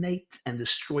eliminate and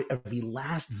destroy every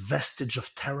last vestige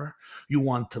of terror. You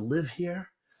want to live here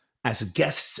as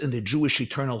guests in the Jewish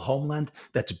eternal homeland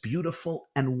that's beautiful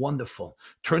and wonderful.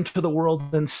 Turn to the world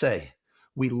and say,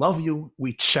 we love you,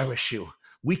 we cherish you.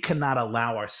 We cannot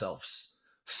allow ourselves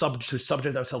to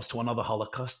subject ourselves to another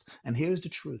Holocaust. And here's the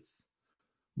truth.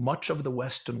 Much of the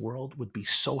Western world would be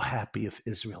so happy if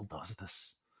Israel does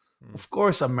this. Of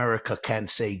course, America can't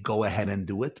say, go ahead and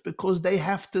do it, because they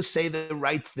have to say the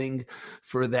right thing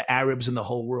for the Arabs in the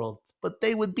whole world. But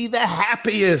they would be the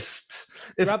happiest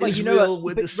if Rabbi, Israel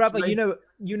would display...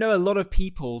 Rabbi, a lot of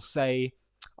people say,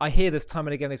 I hear this time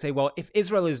and again, they say, well, if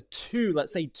Israel is too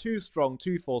strong,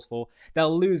 too forceful,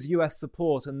 they'll lose US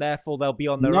support and therefore they'll be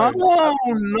on their own.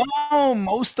 No.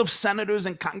 Most of senators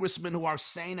and congressmen who are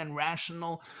sane and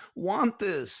rational want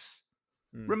this.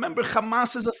 Remember,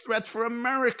 Hamas is a threat for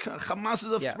America. Hamas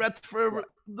is a threat for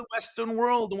the Western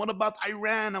world. And what about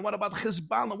Iran? And what about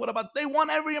Hezbollah? They want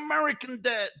every American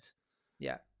dead.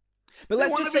 Yeah. But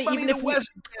let's just say,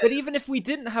 even if we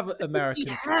didn't have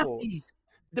American support...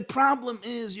 The problem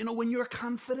is, when you're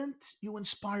confident, you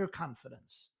inspire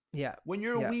confidence. Yeah. When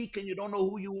you're weak and you don't know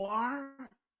who you are,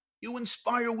 you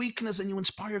inspire weakness and you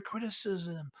inspire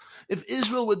criticism. If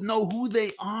Israel would know who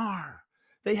they are,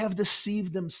 they have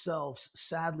deceived themselves,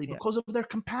 sadly, because of their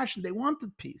compassion. They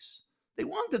wanted peace.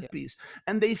 Peace.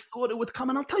 And they thought it would come.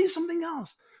 And I'll tell you something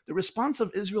else. The response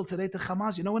of Israel today to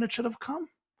Hamas, when it should have come?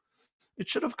 It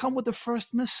should have come with the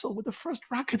first missile, with the first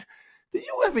rocket. Did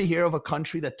you ever hear of a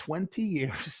country that 20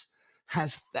 years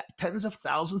has tens of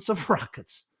thousands of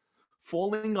rockets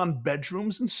falling on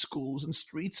bedrooms and schools and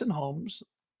streets and homes,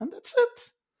 and that's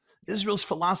it? Israel's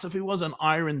philosophy was an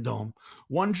iron dome.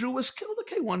 One Jew was killed,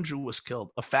 okay, one Jew was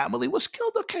killed. A family was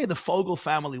killed, okay, the Fogel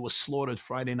family was slaughtered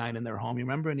Friday night in their home. You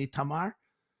remember in Itamar?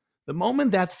 The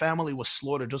moment that family was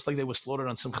slaughtered, just like they were slaughtered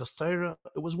on Simchas Torah,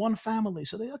 it was one family.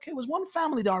 So it was one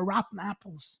family. There are rotten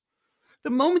apples.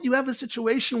 The moment you have a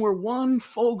situation where one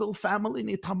Fogel family in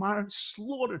Itamar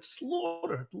slaughtered,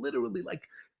 literally like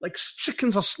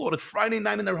chickens are slaughtered Friday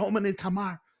night in their home in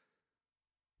Itamar,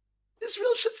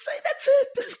 Israel should say, that's it.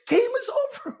 This game is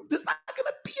over. There's not going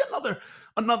to be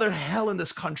another hell in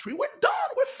this country. We're done.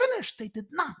 We're finished. They did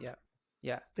not.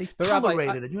 Yeah. They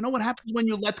tolerated it. You know what happens when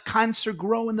you let cancer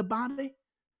grow in the body?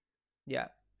 Yeah.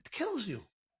 It kills you.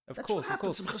 Of course.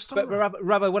 But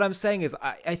Rabbi, what I'm saying is,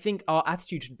 I think our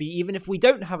attitude should be, even if we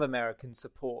don't have American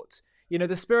support,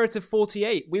 the spirit of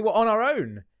 48, we were on our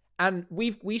own, and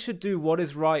we should do what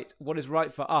is right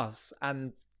for us,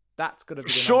 and that's going to be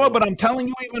sure. But I'm telling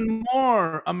you even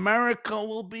more. America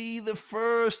will be the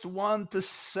first one to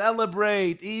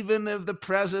celebrate, even if the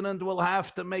president will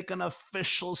have to make an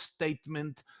official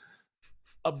statement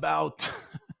about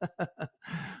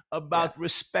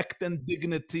respect and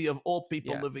dignity of all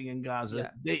people living in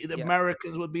Gaza. The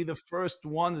Americans would be the first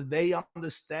ones. They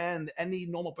understand. Any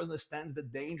normal person understands the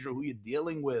danger, who you're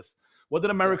dealing with. What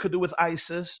did America do with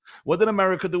ISIS? What did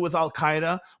America do with Al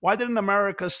Qaeda? Why didn't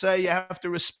America say you have to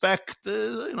respect?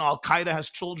 Al Qaeda has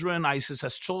children, ISIS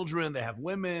has children, they have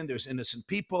women, there's innocent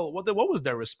people. What was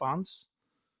their response?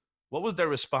 What was their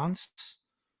response?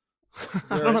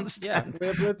 I don't understand.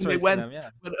 They went.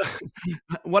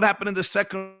 What happened in the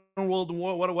Second World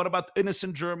War? What about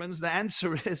innocent Germans? The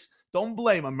answer is, don't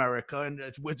blame America and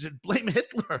blame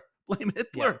Hitler. Blame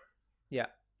Hitler. Yeah.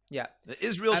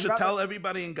 Israel should tell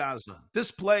everybody in Gaza, this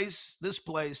place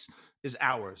is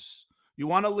ours. You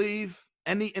want to leave?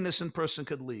 Any innocent person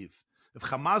could leave. If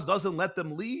Hamas doesn't let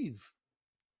them leave,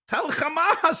 tell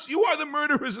Hamas, you are the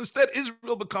murderers. Instead,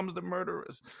 Israel becomes the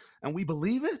murderers. And we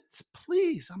believe it?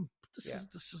 Please,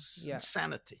 this is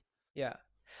insanity. Yeah.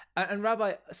 And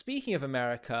Rabbi, speaking of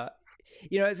America,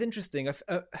 it's interesting.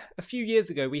 A few years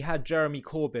ago, we had Jeremy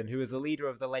Corbyn, who was the leader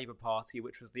of the Labour Party,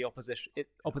 which was the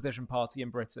opposition party in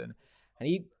Britain. And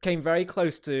he came very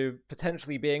close to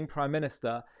potentially being prime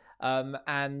minister.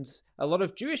 And a lot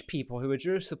of Jewish people who were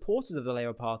Jewish supporters of the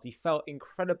Labour Party felt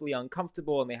incredibly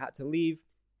uncomfortable, and they had to leave.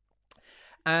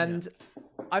 And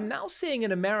I'm now seeing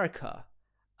in America,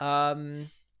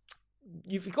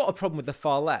 you've got a problem with the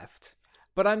far left,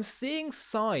 but I'm seeing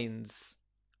signs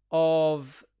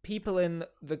of people in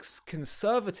the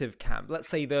conservative camp, let's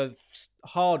say the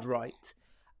hard right,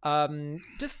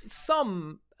 just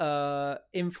some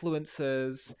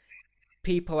influencers,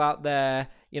 people out there,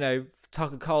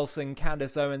 Tucker Carlson,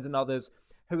 Candace Owens and others,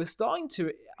 who are starting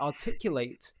to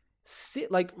articulate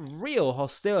real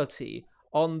hostility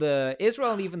on the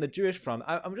Israel and even the Jewish front.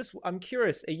 I'm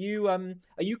curious, are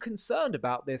you concerned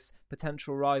about this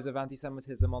potential rise of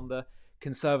anti-Semitism on the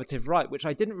conservative right, which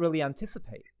I didn't really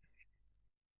anticipate?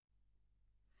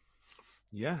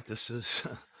 Yeah, this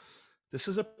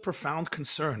is a profound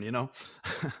concern.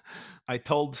 I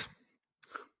told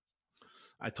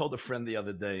a friend the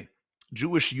other day,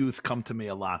 Jewish youth come to me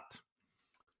a lot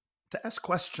to ask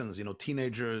questions,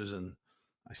 teenagers, and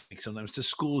I speak sometimes to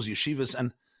schools, yeshivas,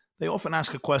 and they often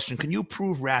ask a question: can you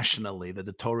prove rationally that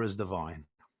the Torah is divine?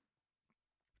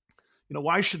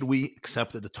 Why should we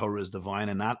accept that the Torah is divine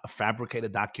and not a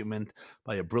fabricated document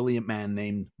by a brilliant man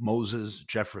named Moses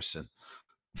Jefferson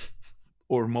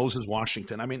or Moses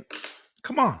Washington? I mean,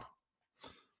 come on.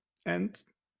 And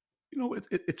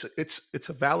it's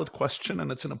a valid question,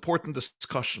 and it's an important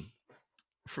discussion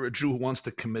for a Jew who wants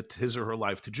to commit his or her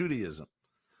life to Judaism.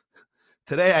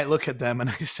 Today, I look at them and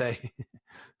I say,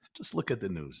 just look at the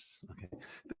news. Okay,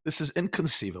 this is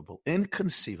inconceivable.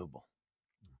 Inconceivable.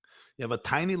 You have a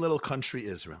tiny little country,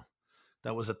 Israel,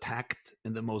 that was attacked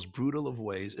in the most brutal of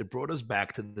ways. It brought us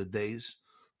back to the days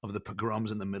of the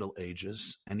pogroms in the Middle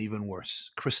Ages, and even worse.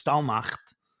 Kristallnacht,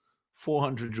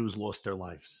 400 Jews lost their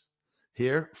lives.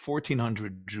 Here,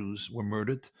 1,400 Jews were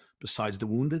murdered, besides the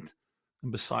wounded,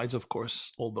 and besides, of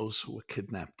course, all those who were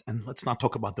kidnapped. And let's not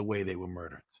talk about the way they were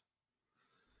murdered.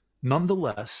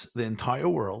 Nonetheless, the entire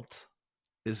world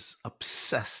is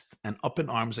obsessed and up in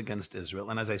arms against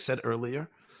Israel. And as I said earlier,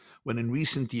 when in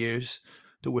recent years,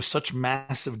 there were such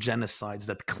massive genocides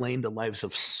that claimed the lives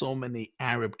of so many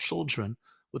Arab children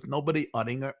with nobody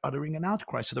uttering an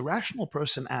outcry. So the rational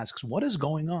person asks, what is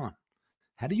going on?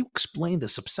 How do you explain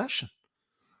this obsession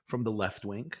from the left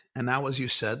wing? And now, as you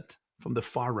said, from the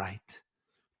far right,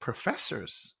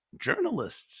 professors,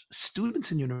 journalists,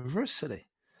 students in university.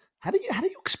 How do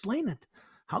you explain it?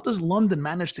 How does London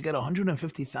manage to get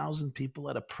 150,000 people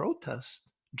at a protest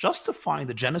justifying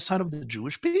the genocide of the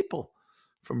Jewish people?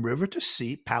 From river to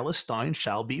sea, Palestine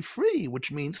shall be free,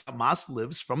 which means Hamas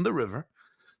lives from the river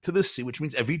to the sea, which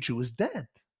means every Jew is dead.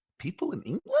 People in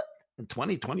England in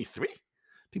 2023?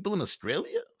 People in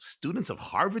Australia? Students of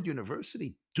Harvard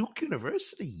University, Duke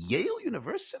University, Yale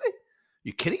University?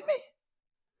 You kidding me?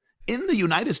 In the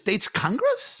United States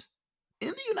Congress? In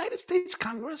the United States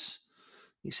Congress?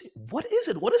 You see, what is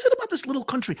it? What is it about this little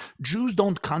country? Jews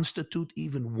don't constitute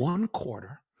even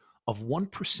 1/4 of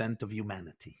 1% of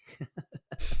humanity.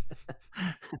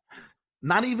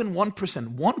 Not even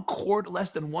 1%. 1/4, less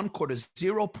than 1/4,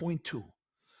 0.2.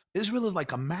 Israel is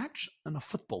like a match on a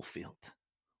football field.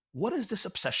 What is this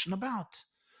obsession about?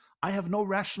 I have no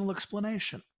rational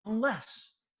explanation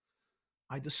unless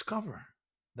I discover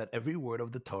that every word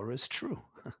of the Torah is true.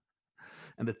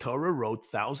 And the Torah wrote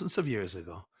thousands of years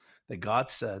ago that God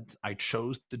said, I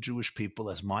chose the Jewish people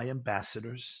as my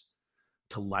ambassadors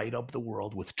to light up the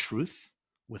world with truth,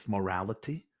 with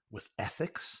morality, with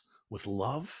ethics, with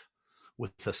love,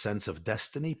 with a sense of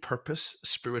destiny, purpose,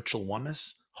 spiritual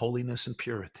oneness, holiness, and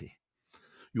purity.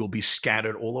 You will be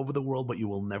scattered all over the world, but you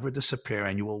will never disappear,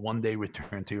 and you will one day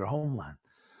return to your homeland.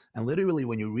 And literally,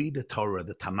 when you read the Torah,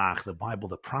 the Tanakh, the Bible,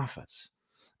 the prophets,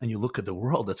 and you look at the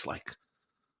world, it's like,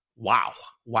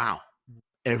 wow.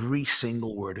 Every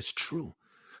single word is true.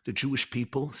 The Jewish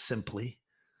people simply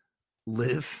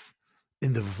live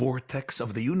in the vortex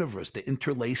of the universe, the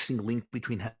interlacing link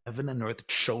between heaven and earth,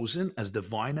 chosen as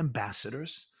divine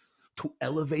ambassadors to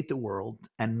elevate the world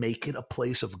and make it a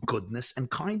place of goodness and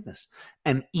kindness.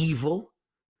 And evil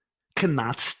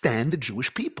cannot stand the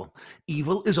Jewish people.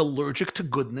 Evil is allergic to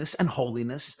goodness and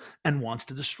holiness and wants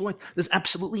to destroy it. There's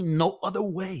absolutely no other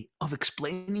way of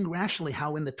explaining rationally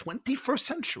how in the 21st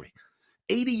century,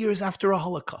 80 years after a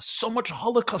Holocaust, so much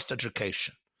Holocaust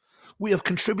education, we have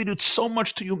contributed so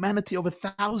much to humanity over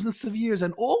thousands of years,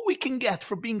 and all we can get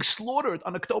for being slaughtered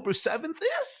on October 7th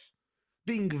is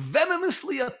being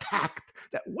venomously attacked,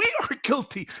 that we are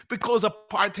guilty because of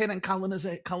apartheid and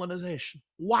colonization.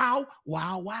 Wow.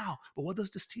 But what does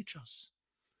this teach us?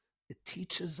 It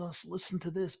teaches us, listen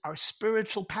to this, our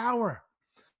spiritual power.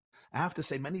 I have to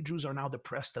say, many Jews are now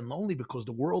depressed and lonely because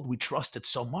the world we trusted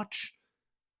so much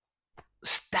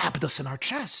stabbed us in our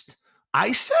chest.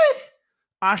 I say,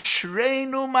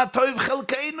 Ashreinu matov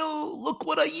chelkeinu. Look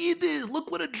what a Yid is.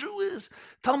 Look what a Jew is.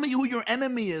 Tell me who your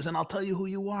enemy is, and I'll tell you who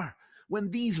you are.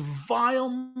 When these vile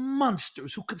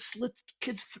monsters who could slit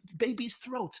babies'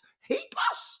 throats hate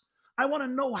us, I want to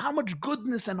know how much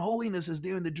goodness and holiness is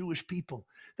there in the Jewish people,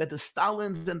 that the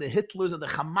Stalins and the Hitlers and the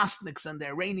Hamasniks and the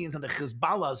Iranians and the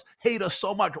Hezbollahs hate us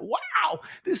so much. Wow!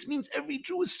 This means every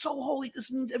Jew is so holy.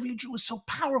 This means every Jew is so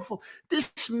powerful.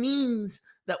 This means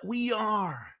that we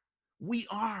are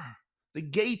the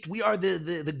gate. We are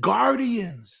the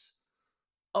guardians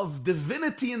of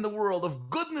divinity in the world, of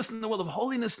goodness in the world, of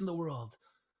holiness in the world.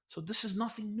 So this is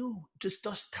nothing new. It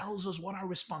just tells us what our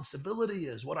responsibility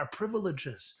is, what our privilege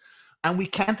is. And we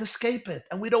can't escape it.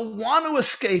 And we don't want to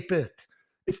escape it.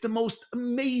 It's the most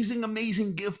amazing,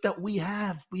 amazing gift that we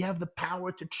have. We have the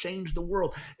power to change the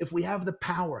world. If we have the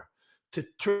power to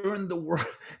turn the world,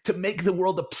 to make the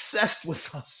world obsessed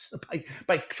with us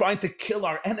by trying to kill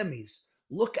our enemies,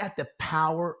 look at the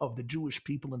power of the Jewish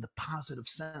people in the positive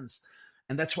sense.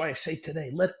 And that's why I say today,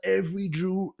 let every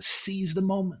Jew seize the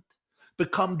moment.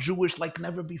 Become Jewish like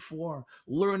never before.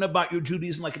 Learn about your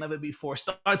Judaism like never before.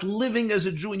 Start living as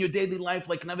a Jew in your daily life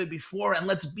like never before. And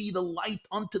let's be the light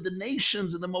unto the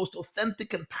nations in the most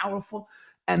authentic and powerful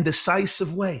and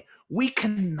decisive way. We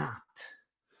cannot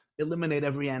eliminate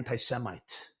every anti-Semite.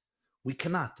 We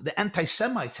cannot. The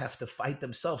anti-Semites have to fight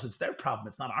themselves. It's their problem.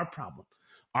 It's not our problem.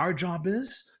 Our job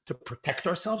is to protect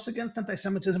ourselves against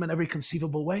anti-Semitism in every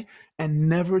conceivable way and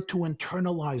never to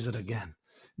internalize it again.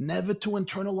 Never to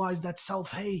internalize that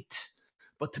self-hate,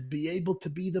 but to be able to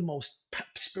be the most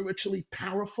spiritually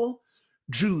powerful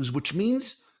Jews, which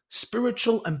means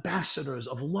spiritual ambassadors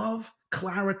of love,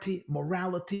 clarity,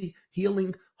 morality,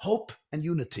 healing, hope, and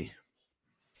unity.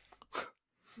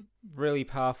 Really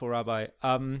powerful, Rabbi.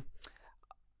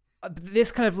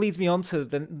 This kind of leads me on to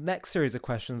the next series of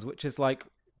questions, which is like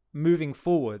moving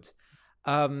forward.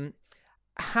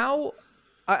 How...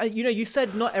 you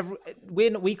said not every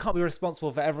we can't be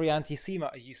responsible for every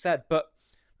anti-Semite, as you said, but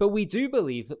we do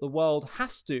believe that the world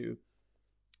has to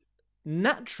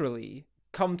naturally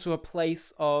come to a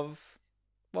place of,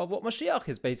 well, what Mashiach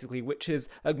is basically, which is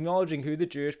acknowledging who the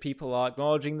Jewish people are,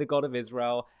 acknowledging the God of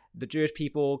Israel, the Jewish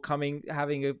people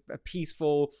having a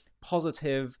peaceful,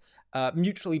 positive,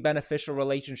 mutually beneficial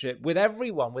relationship with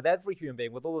everyone, with every human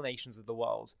being, with all the nations of the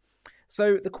world.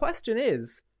 So the question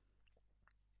is,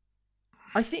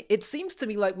 I think it seems to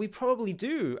me like we probably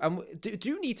do, and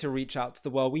do need to reach out to the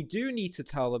world. We do need to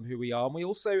tell them who we are, and we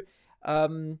also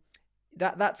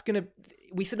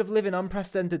we sort of live in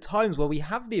unprecedented times where we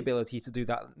have the ability to do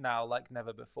that now like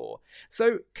never before.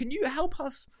 So can you help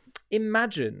us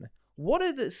imagine what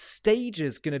are the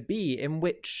stages going to be in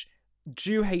which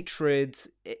Jew hatred,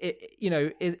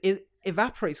 is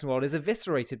evaporates from the world, is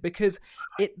eviscerated? Because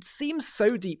it seems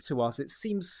so deep to us. It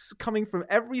seems coming from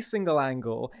every single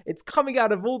angle. It's coming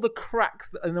out of all the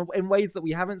cracks in ways that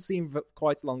we haven't seen for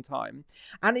quite a long time.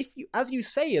 And if you, as you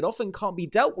say, it often can't be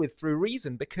dealt with through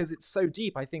reason because it's so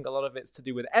deep. I think a lot of it's to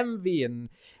do with envy and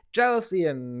jealousy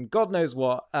and God knows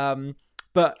what.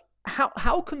 But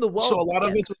how can the world so a lot get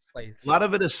of it, to a place? A lot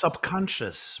of it is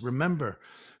subconscious. Remember,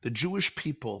 the Jewish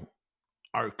people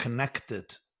are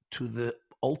connected to the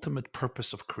ultimate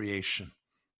purpose of creation.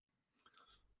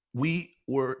 We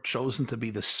were chosen to be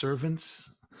the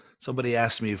servants. Somebody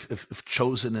asked me if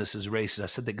chosenness is racist. I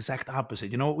said the exact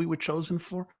opposite. You know what we were chosen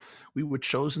for? We were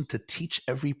chosen to teach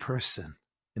every person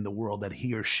in the world that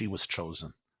he or she was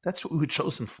chosen. That's what we were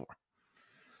chosen for.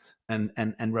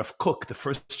 And Rav Kook, the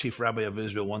first chief rabbi of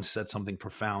Israel, once said something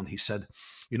profound. He said,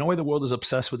 you know why the world is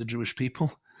obsessed with the Jewish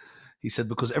people? He said,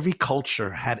 because every culture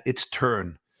had its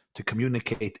turn to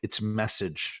communicate its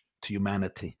message to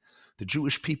humanity. The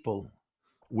Jewish people,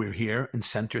 we're here in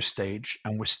center stage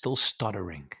and we're still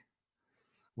stuttering.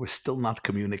 We're still not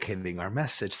communicating our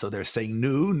message. So they're saying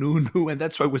new, and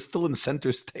that's why we're still in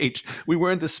center stage. We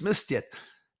weren't dismissed yet.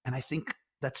 And I think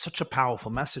that's such a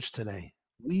powerful message today.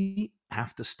 We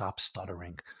have to stop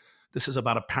stuttering. This is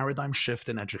about a paradigm shift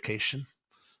in education,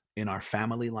 in our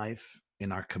family life,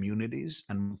 in our communities,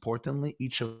 and importantly,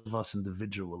 each of us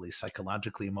individually,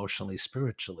 psychologically, emotionally,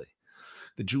 spiritually.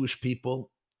 The Jewish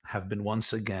people have been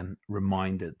once again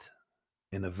reminded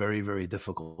in a very, very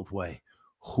difficult way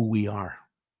who we are,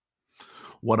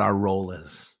 what our role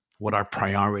is, what our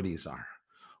priorities are,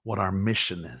 what our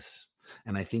mission is.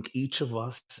 And I think each of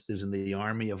us is in the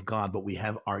army of God, but we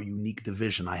have our unique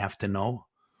division. I have to know,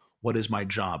 what is my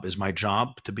job? Is my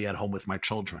job to be at home with my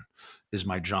children? Is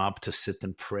my job to sit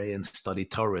and pray and study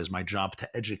Torah? Is my job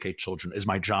to educate children? Is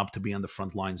my job to be on the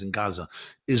front lines in Gaza?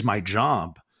 Is my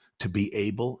job to be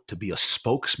able to be a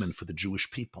spokesman for the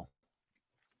Jewish people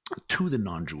to the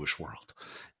non-Jewish world?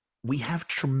 We have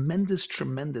tremendous,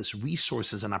 tremendous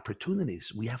resources and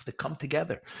opportunities. We have to come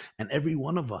together, and every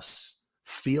one of us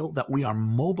feel that we are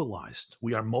mobilized.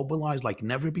 We are mobilized like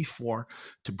never before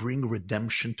to bring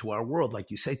redemption to our world, like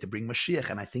you say, to bring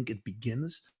Mashiach. And I think it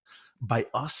begins by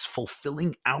us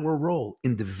fulfilling our role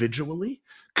individually,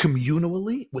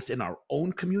 communally, within our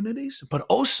own communities, but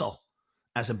also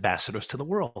as ambassadors to the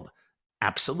world.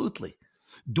 Absolutely.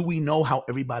 Do we know how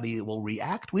everybody will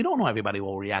react? We don't know how everybody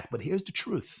will react, but here's the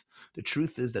truth. The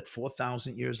truth is that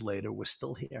 4,000 years later, we're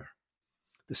still here,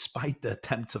 despite the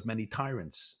attempts of many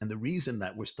tyrants. And the reason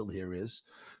that we're still here is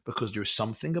because there's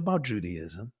something about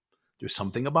Judaism, there's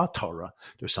something about Torah,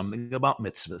 there's something about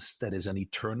mitzvahs that is an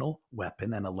eternal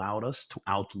weapon and allowed us to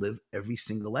outlive every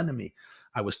single enemy.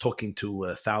 I was talking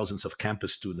to thousands of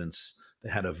campus students. They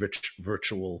had a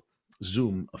virtual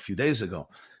Zoom a few days ago.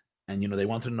 And, they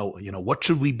wanted to know, what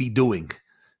should we be doing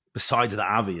besides the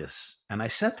obvious? And I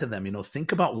said to them,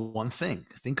 think about one thing,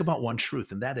 think about one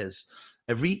truth, and that is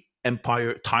every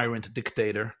empire, tyrant,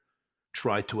 dictator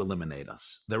tried to eliminate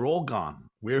us. They're all gone.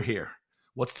 We're here.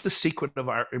 What's the secret of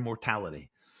our immortality?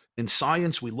 In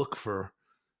science, we look for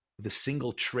the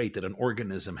single trait that an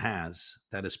organism has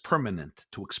that is permanent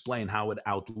to explain how it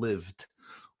outlived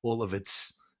all of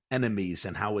its enemies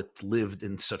and how it lived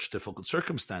in such difficult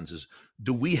circumstances.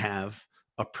 Do we have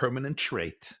a permanent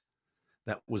trait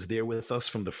that was there with us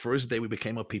from the first day we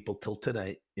became a people till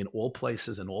today, in all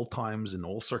places, in all times, in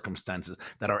all circumstances,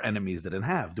 that our enemies didn't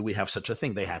have? Do we have such a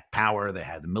thing? They had power, they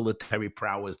had military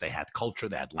prowess, they had culture,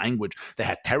 they had language, they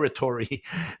had territory,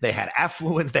 they had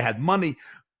affluence, they had money.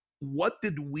 What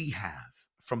did we have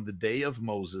from the day of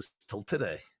Moses till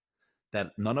today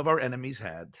that none of our enemies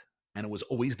had, and it was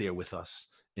always there with us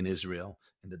in Israel,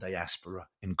 in the diaspora,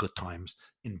 in good times,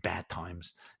 in bad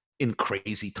times, in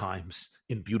crazy times,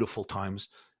 in beautiful times?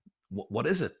 What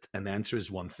is it? And the answer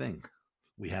is one thing.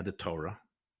 We had the Torah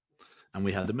and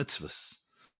we had the mitzvahs.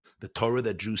 The Torah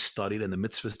that Jews studied and the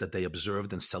mitzvahs that they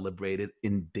observed and celebrated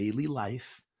in daily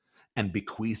life and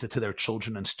bequeathed it to their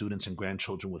children and students and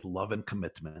grandchildren with love and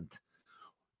commitment.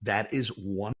 That is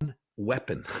one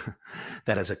weapon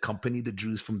that has accompanied the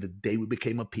Jews from the day we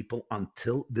became a people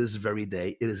until this very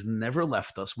day. It has never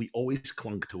left us. We always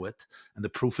clung to it. And the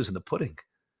proof is in the pudding.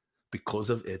 Because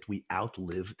of it, we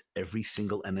outlived every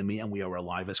single enemy and we are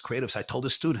alive as creatives. I told the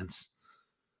students,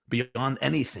 beyond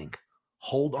anything,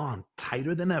 hold on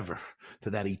tighter than ever to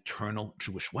that eternal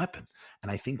Jewish weapon.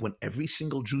 And I think when every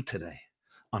single Jew today,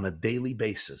 on a daily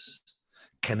basis,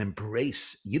 can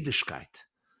embrace Yiddishkeit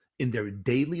in their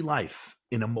daily life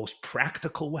in a most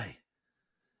practical way,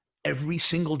 every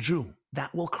single Jew,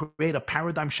 that will create a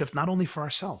paradigm shift not only for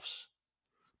ourselves,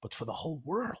 but for the whole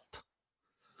world.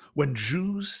 When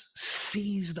Jews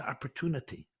seize the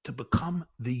opportunity to become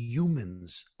the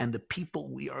humans and the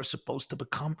people we are supposed to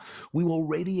become, we will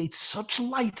radiate such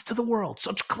light to the world,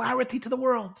 such clarity to the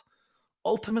world.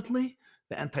 Ultimately,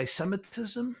 the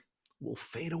anti-Semitism will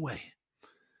fade away.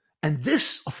 And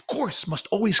this, of course, must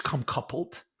always come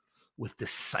coupled with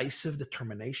decisive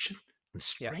determination and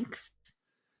strength,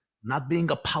 not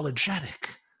being apologetic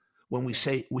when we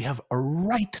say we have a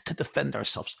right to defend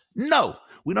ourselves. No,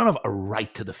 we don't have a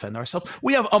right to defend ourselves.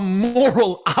 We have a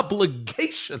moral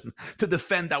obligation to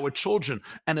defend our children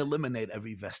and eliminate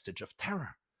every vestige of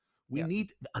terror. We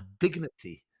need a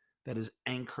dignity that is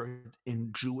anchored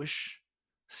in Jewish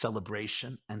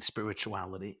celebration and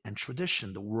spirituality and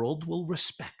tradition. The world will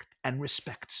respect and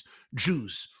respects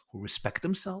Jews who respect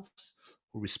themselves,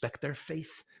 who respect their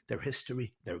faith, their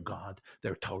history, their God,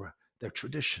 their Torah, their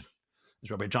tradition. As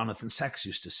Rabbi Jonathan Sacks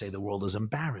used to say, the world is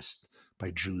embarrassed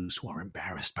by Jews who are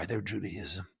embarrassed by their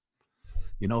Judaism.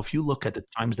 You know, if you look at the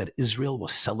times that Israel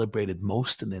was celebrated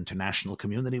most in the international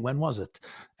community, when was it?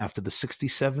 After the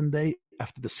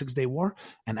 6-Day War,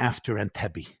 and after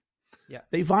Entebbe.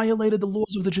 They violated the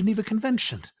laws of the Geneva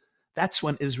Convention. That's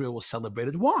when Israel was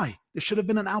celebrated. Why? There should have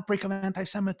been an outbreak of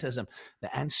anti-Semitism.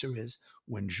 The answer is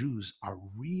when Jews are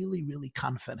really, really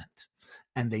confident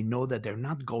and they know that they're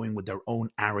not going with their own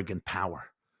arrogant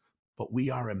power, but we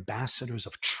are ambassadors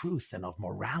of truth and of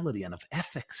morality and of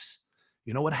ethics.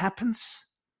 You know what happens?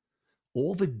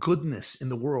 All the goodness in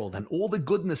the world and all the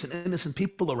goodness in innocent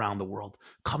people around the world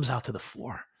comes out to the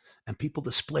floor. And people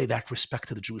display that respect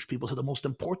to the Jewish people. So the most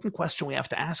important question we have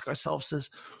to ask ourselves is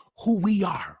who we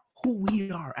are,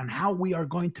 and how we are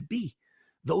going to be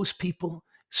those people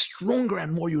stronger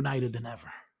and more united than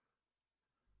ever.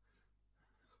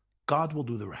 God will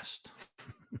do the rest.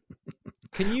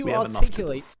 Can you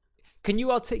articulate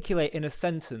in a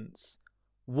sentence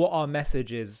what our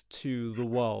message is to the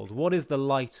world? What is the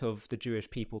light of the Jewish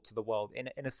people to the world in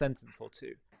a sentence or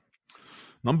two?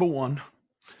 Number one,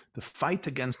 the fight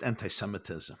against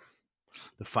anti-Semitism,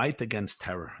 the fight against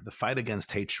terror, the fight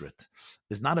against hatred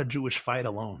is not a Jewish fight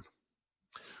alone.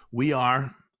 We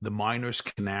are the miners'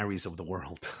 canaries of the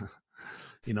world.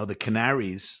 You know, the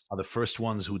canaries are the first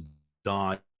ones who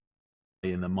die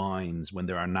in the mines when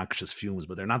there are noxious fumes,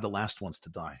 but they're not the last ones to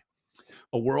die.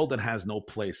 A world that has no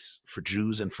place for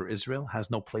Jews and for Israel has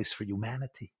no place for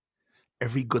humanity.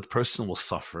 Every good person will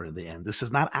suffer in the end. This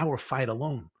is not our fight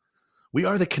alone. We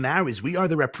are the canaries. We are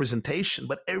the representation,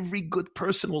 but every good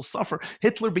person will suffer.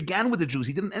 Hitler began with the Jews.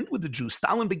 He didn't end with the Jews.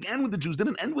 Stalin began with the Jews,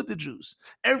 didn't end with the Jews.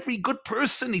 Every good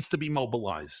person needs to be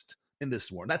mobilized in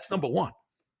this war. That's number one.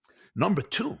 Number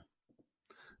two,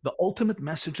 the ultimate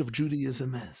message of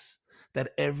Judaism is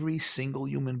that every single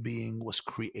human being was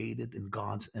created in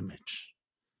God's image.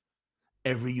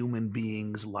 Every human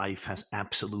being's life has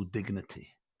absolute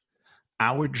dignity.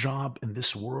 Our job in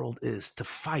this world is to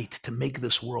fight to make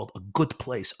this world a good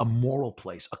place, a moral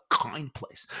place, a kind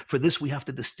place. For this, we have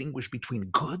to distinguish between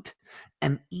good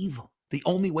and evil. The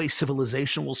only way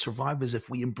civilization will survive is if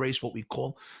we embrace what we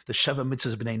call the Sheva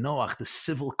Mitzvahs B'nai Noach, the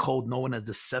civil code known as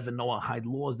the 7 Noahide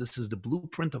laws. This is the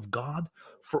blueprint of God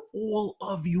for all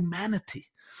of humanity.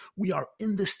 We are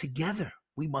in this together.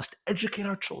 We must educate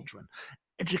our children,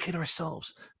 educate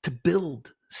ourselves to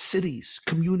build cities,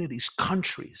 communities,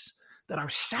 countries that are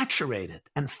saturated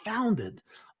and founded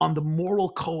on the moral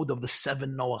code of the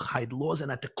 7 Noahide laws.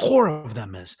 And at the core of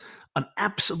them is an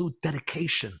absolute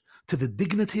dedication to the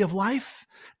dignity of life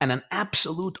and an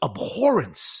absolute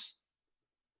abhorrence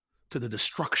to the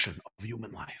destruction of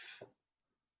human life. I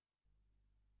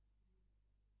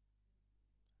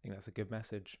think that's a good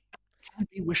message. We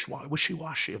can't be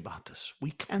wishy-washy about this.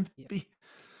 We can't be.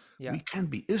 Yeah. We can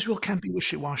be. Israel can't be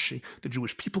wishy-washy. The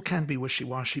Jewish people can't be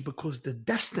wishy-washy because the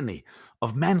destiny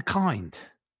of mankind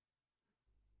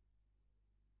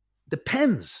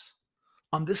depends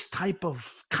on this type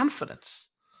of confidence,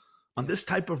 on this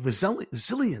type of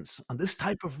resilience, on this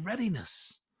type of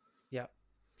readiness. Yeah.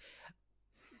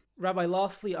 Rabbi,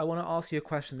 lastly, I want to ask you a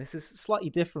question. This is a slightly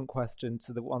different question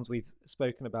to the ones we've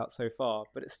spoken about so far,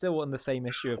 but it's still on the same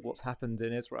issue of what's happened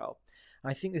in Israel. And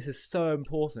I think this is so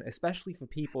important, especially for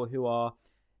people who are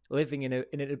living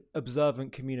in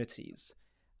observant communities,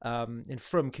 in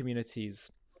frum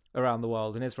communities around the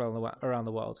world, in Israel and around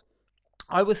the world.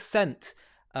 I was sent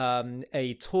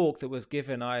a talk that was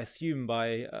given, I assume,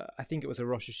 by I think it was a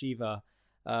Rosh Hashiva,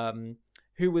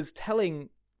 who was telling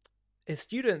his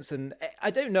students, and I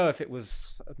don't know if it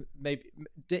was maybe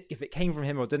if it came from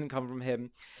him or didn't come from him,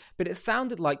 but it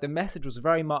sounded like the message was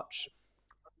very much,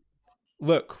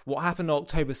 look, what happened on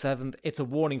October 7th, it's a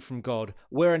warning from God.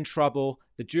 We're in trouble.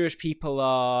 The Jewish people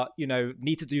are,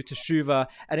 need to do teshuvah.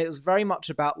 And it was very much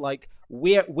about like,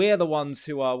 we're the ones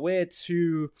we're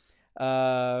too,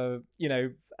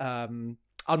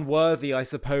 unworthy, I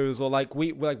suppose, or like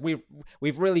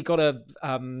we've really got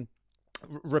to,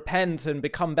 repent and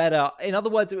become better. In other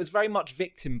words, it was very much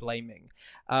victim blaming,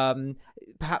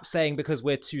 perhaps saying because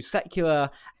we're too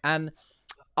secular. And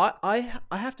I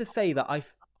have to say that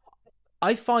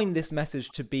I find this message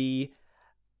to be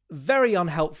very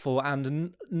unhelpful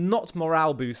and not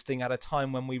morale boosting at a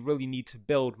time when we really need to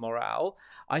build morale.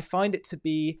 I find it to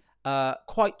be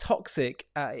quite toxic.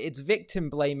 It's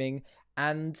victim blaming,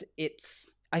 and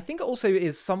I think it also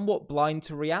is somewhat blind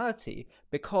to reality,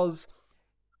 because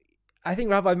I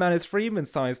think Rabbi Manis Friedman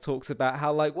Science talks about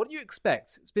how, like, what do you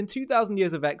expect? It's been 2,000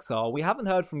 years of exile. We haven't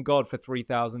heard from God for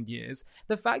 3,000 years.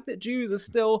 The fact that Jews are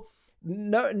still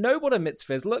know what a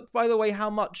mitzvah is. Look, by the way, how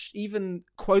much even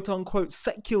quote-unquote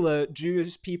secular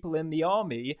Jewish people in the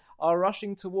army are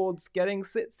rushing towards getting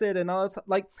tzitzit and other stuff.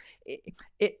 Like,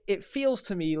 it feels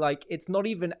to me like it's not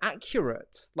even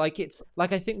accurate. Like, it's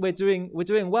like, I think we're doing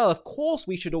well. Of course,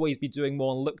 we should always be doing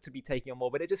more and look to be taking on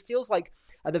more, but it just feels like,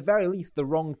 at the very least, the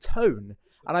wrong tone.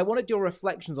 And I wanted your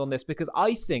reflections on this, because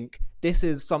I think this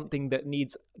is something that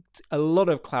needs a lot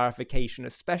of clarification,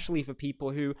 especially for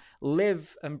people who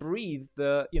live and breathe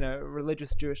the,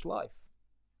 religious Jewish life.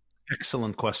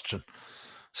 Excellent question.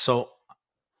 So,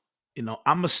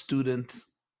 I'm a student.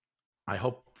 I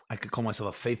hope I could call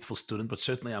myself a faithful student, but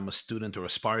certainly I'm a student, or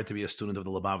aspire to be a student, of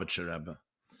the Lubavitcher Rebbe.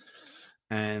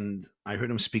 And I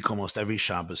heard him speak almost every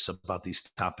Shabbos about these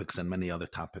topics and many other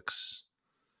topics.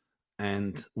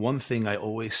 And one thing I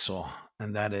always saw,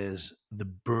 and that is the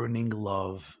burning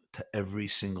love to every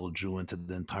single Jew and to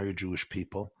the entire Jewish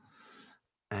people,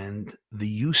 and the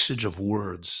usage of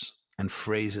words and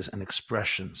phrases and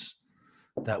expressions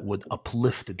that would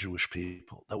uplift the Jewish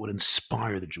people, that would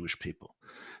inspire the Jewish people,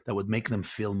 that would make them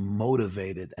feel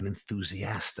motivated and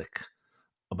enthusiastic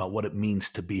about what it means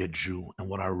to be a Jew and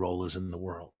what our role is in the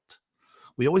world.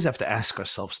 We always have to ask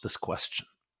ourselves this question.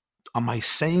 Am I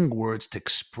saying words to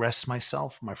express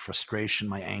myself, my frustration,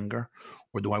 my anger,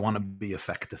 or do I want to be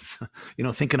effective?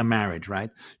 Think in a marriage, right?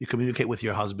 You communicate with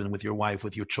your husband, with your wife,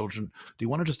 with your children. Do you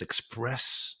want to just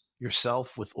express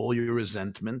yourself with all your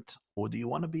resentment, or do you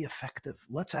want to be effective?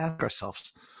 Let's ask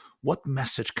ourselves, what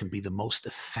message can be the most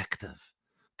effective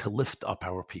to lift up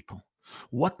our people?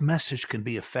 What message can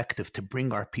be effective to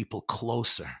bring our people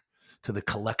closer to the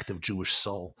collective Jewish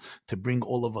soul, to bring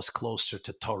all of us closer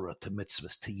to Torah, to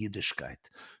mitzvahs, to Yiddishkeit,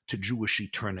 to Jewish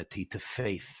eternity, to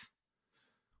faith?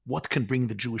 What can bring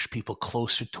the Jewish people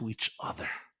closer to each other?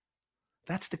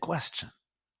 That's the question.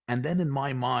 And then in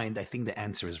my mind, I think the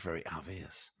answer is very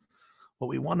obvious. What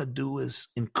we want to do is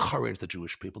encourage the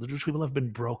Jewish people. The Jewish people have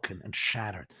been broken and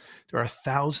shattered. There are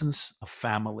thousands of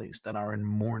families that are in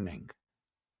mourning,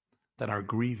 that are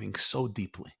grieving so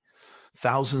deeply.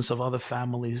 Thousands of other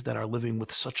families that are living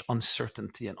with such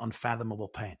uncertainty and unfathomable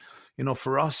pain.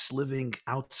 For us living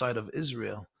outside of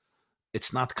Israel,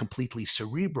 it's not completely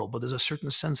cerebral, but there's a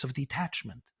certain sense of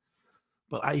detachment.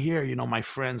 But I hear, my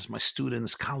friends, my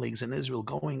students, colleagues in Israel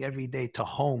going every day to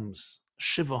homes,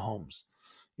 shiva homes.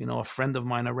 A friend of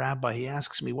mine, a rabbi, he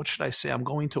asks me, what should I say? I'm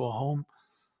going to a home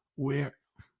where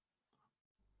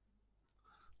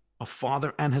a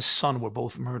father and his son were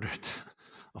both murdered.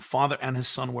 A father and his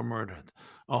son were murdered.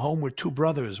 A home where two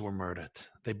brothers were murdered.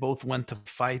 They both went to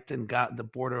fight in the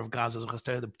border of Gaza.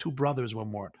 The two brothers were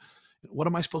murdered. What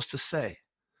am I supposed to say?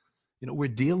 We're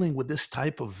dealing with this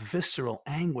type of visceral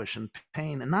anguish and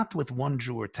pain, and not with one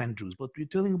Jew or 10 Jews, but we're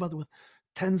dealing with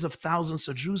tens of thousands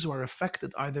of Jews who are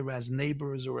affected either as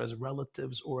neighbors or as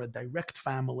relatives or a direct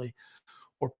family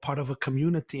or part of a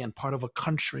community and part of a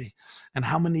country. And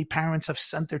how many parents have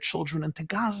sent their children into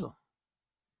Gaza?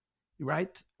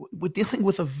 Right? We're dealing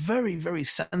with a very, very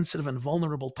sensitive and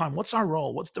vulnerable time. What's our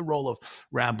role? What's the role of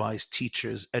rabbis,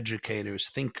 teachers, educators,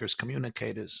 thinkers,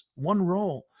 communicators? One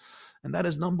role, and that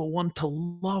is, number one, to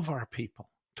love our people,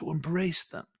 to embrace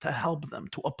them, to help them,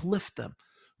 to uplift them,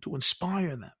 to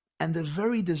inspire them, and the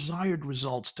very desired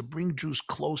results to bring Jews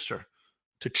closer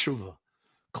to tshuva,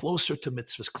 closer to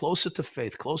mitzvahs, closer to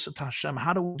faith, closer to Hashem.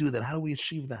 How do we do that? How do we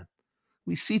achieve that?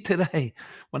 We see today,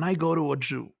 when I go to a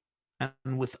Jew,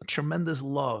 and with tremendous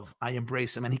love, I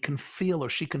embrace him, and he can feel, or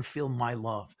she can feel my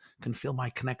love, can feel my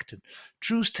connection.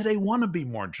 Jews today want to be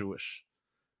more Jewish.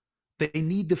 They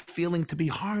need the feeling to be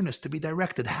harnessed, to be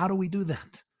directed. How do we do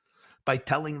that? By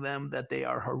telling them that they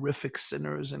are horrific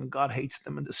sinners and God hates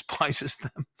them and despises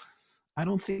them. I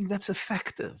don't think that's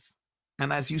effective.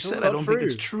 And as you said, I don't think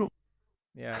it's true.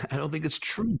 Yeah. I don't think it's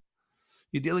true.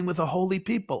 You're dealing with a holy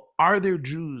people. Are there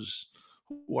Jews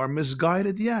who are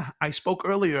misguided? Yeah. I spoke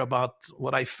earlier about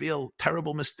what I feel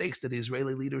terrible mistakes that the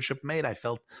Israeli leadership made. I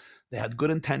felt they had good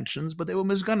intentions, but they were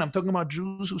misguided. I'm talking about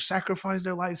Jews who sacrificed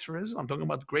their lives for Israel. I'm talking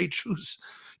about great Jews.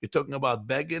 You're talking about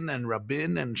Begin and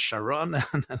Rabin and Sharon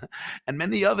and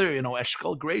many other,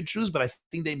 Eshkol, great Jews, but I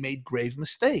think they made grave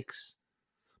mistakes.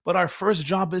 But our first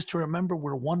job is to remember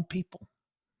we're one people.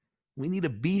 We need to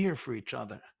be here for each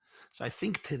other. So I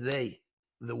think today,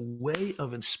 the way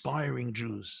of inspiring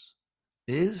Jews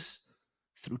is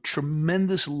through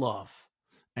tremendous love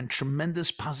and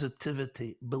tremendous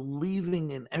positivity, believing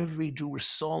in every Jewish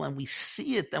soul, and we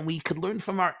see it, and we could learn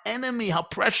from our enemy how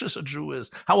precious a Jew is,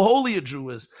 how holy a Jew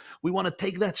is. We want to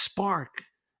take that spark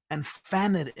and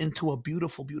fan it into a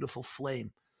beautiful, beautiful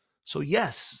flame. So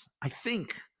yes, I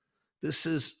think this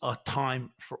is a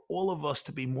time for all of us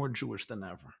to be more Jewish than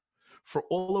ever, for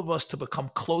all of us to become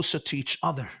closer to each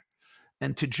other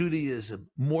and to Judaism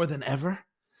more than ever.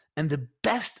 And the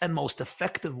best and most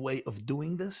effective way of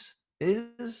doing this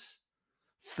is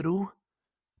through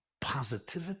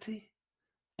positivity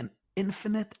and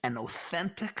infinite and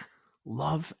authentic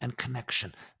love and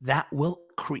connection. That will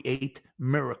create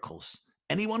miracles.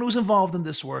 Anyone who's involved in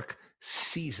this work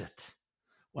sees it.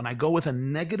 When I go with a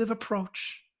negative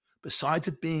approach, besides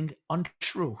it being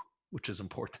untrue, which is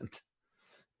important,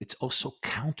 it's also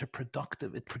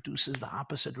counterproductive. It produces the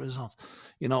opposite results.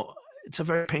 It's a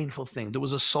very painful thing. There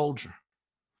was a soldier.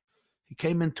 He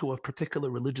came into a particular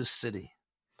religious city,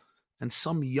 and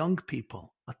some young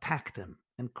people attacked him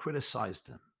and criticized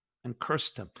him and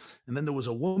cursed him. And then there was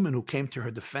a woman who came to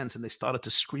her defense, and they started to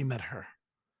scream at her.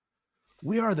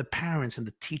 We are the parents and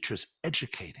the teachers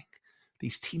educating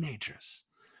these teenagers.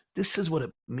 This is what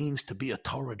it means to be a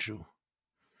Torah Jew.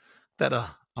 That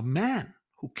a man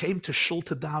who came to Shul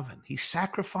to daven, he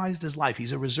sacrificed his life.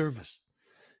 He's a reservist.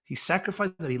 He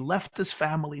sacrificed that. He left his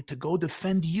family to go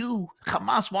defend you.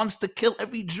 Hamas wants to kill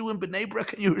every Jew in Bnei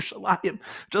Brak and Yerushalayim,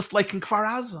 just like in Kfar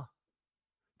Aza.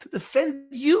 To defend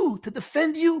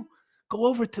you. Go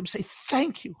over to him, say,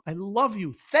 thank you, I love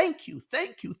you, thank you.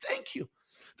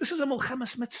 This is a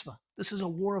Mulchemes mitzvah. This is a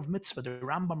war of mitzvah. The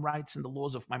Rambam writes in the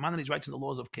laws of, Maimonides writes in the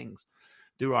laws of kings.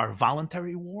 There are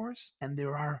voluntary wars and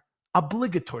there are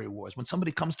obligatory wars. When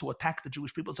somebody comes to attack the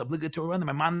Jewish people, it's obligatory war. And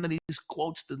Maimonides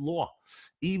quotes the law.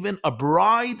 Even a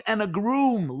bride and a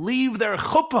groom leave their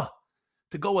chuppah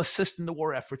to go assist in the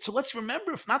war effort. So let's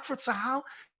remember, if not for Tzahal,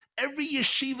 every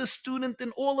yeshiva student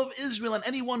in all of Israel and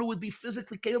anyone who would be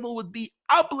physically capable would be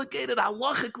obligated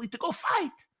halachically to go fight.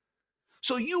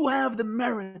 So you have the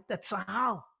merit that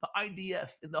Tzahal, the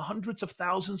IDF, in the hundreds of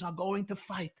thousands are going to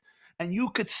fight. And you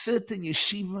could sit in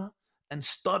yeshiva and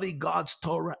study God's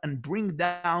Torah and bring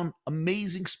down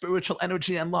amazing spiritual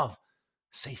energy and love.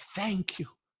 Say, thank you.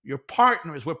 You're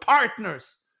partners. We're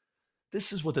partners.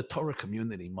 This is what the Torah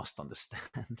community must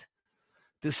understand.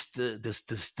 This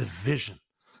division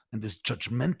and this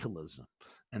judgmentalism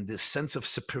and this sense of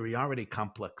superiority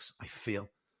complex, I feel,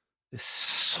 is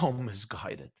so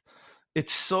misguided.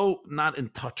 It's so not in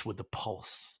touch with the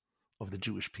pulse of the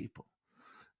Jewish people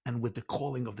and with the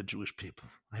calling of the Jewish people.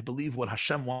 I believe what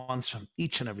Hashem wants from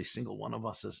each and every single one of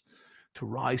us is to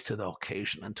rise to the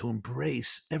occasion and to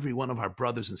embrace every one of our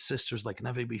brothers and sisters like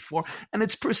never before. And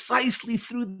it's precisely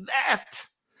through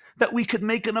that we could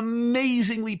make an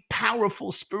amazingly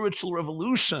powerful spiritual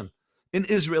revolution in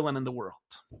Israel and in the world.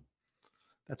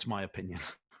 That's my opinion.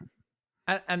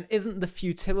 And isn't the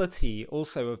futility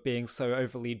also of being so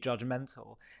overly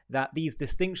judgmental that these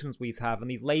distinctions we have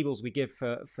and these labels we give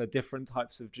for different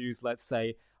types of Jews, let's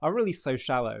say, are really so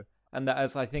shallow? And that,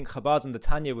 as I think Chabad and the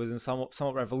Tanya was in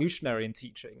somewhat revolutionary in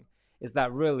teaching, is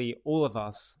that really all of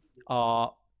us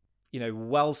are,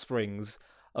 well springs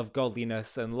of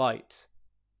godliness and light.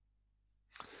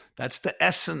 That's the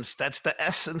essence. That's the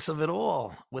essence of it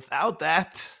all. Without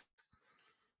that,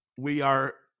 we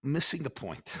are missing the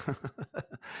point.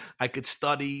 I could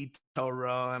study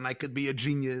Torah and I could be a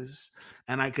genius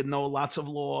and I could know lots of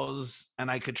laws and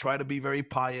I could try to be very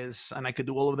pious and I could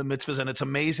do all of the mitzvahs and it's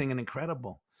amazing and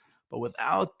incredible. But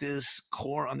without this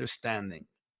core understanding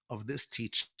of this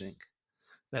teaching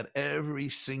that every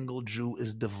single Jew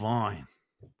is divine,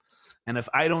 and if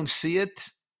I don't see it,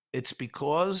 it's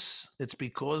because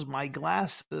my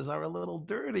glasses are a little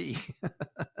dirty.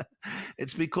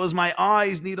 It's because my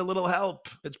eyes need a little help.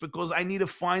 It's because I need to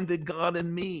find the God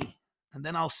in me, and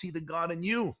then I'll see the God in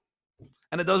you.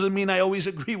 And it doesn't mean I always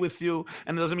agree with you,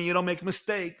 and it doesn't mean you don't make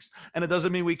mistakes, and it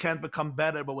doesn't mean we can't become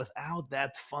better. But without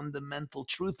that fundamental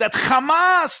truth that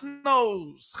Hamas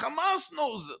knows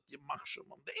it.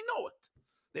 They know it.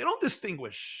 They don't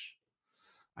distinguish.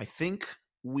 I think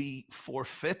we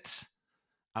forfeit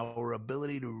our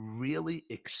ability to really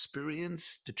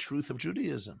experience the truth of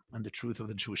Judaism and the truth of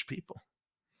the Jewish people.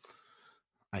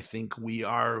 I think we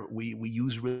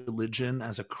use religion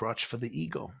as a crutch for the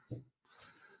ego.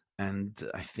 And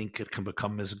I think it can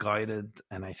become misguided.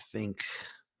 And I think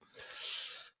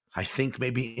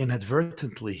maybe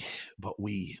inadvertently, but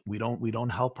we don't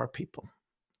help our people.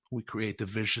 We create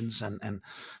divisions, and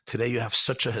today you have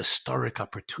such a historic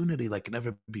opportunity like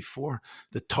never before.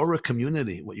 The Torah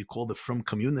community, what you call the Frum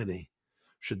community,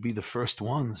 should be the first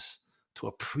ones to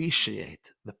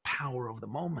appreciate the power of the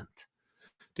moment.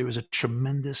 There is a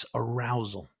tremendous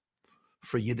arousal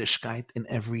for Yiddishkeit in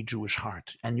every Jewish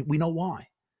heart, and we know why.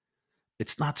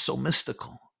 It's not so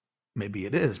mystical. Maybe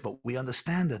it is, but we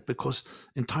understand it because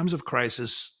in times of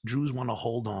crisis, Jews want to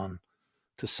hold on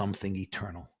to something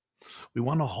eternal. We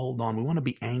want to hold on. We want to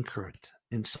be anchored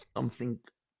in something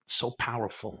so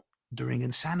powerful during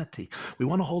insanity. We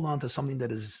want to hold on to something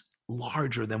that is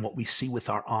larger than what we see with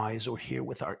our eyes or hear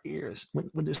with our ears.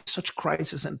 When there's such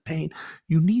crisis and pain,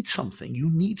 you need something. You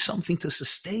need something to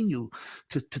sustain you,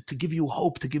 to give you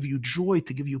hope, to give you joy,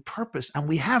 to give you purpose. And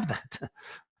we have that.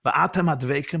 The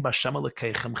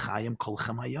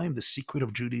secret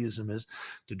of Judaism is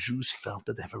the Jews felt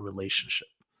that they have a relationship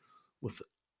with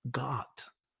God.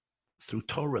 Through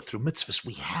Torah, through mitzvahs,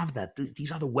 we have that.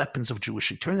 These are the weapons of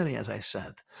Jewish eternity, as I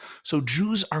said. So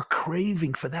Jews are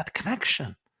craving for that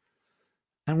connection.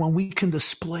 And when we can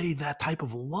display that type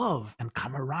of love and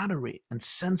camaraderie and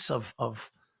sense of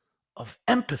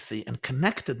empathy and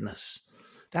connectedness,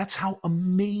 that's how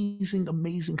amazing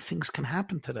things can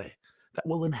happen today. That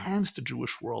will enhance the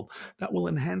Jewish world. That will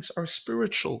enhance our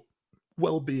spiritual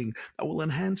well-being, that will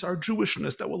enhance our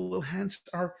Jewishness, that will enhance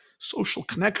our social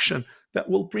connection, that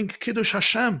will bring Kiddush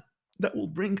Hashem, that will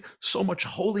bring so much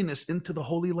holiness into the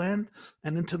Holy Land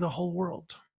and into the whole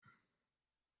world.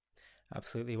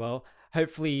 Absolutely. Well,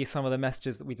 hopefully some of the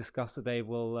messages that we discussed today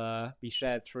will be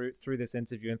shared through this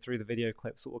interview and through the video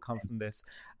clips that will come from this.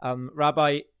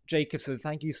 Rabbi Jacobson,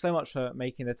 thank you so much for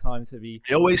making the time to be.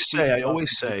 I always say.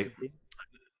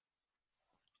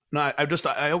 No,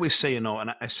 I always say, and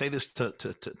I say this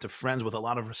to friends with a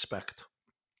lot of respect.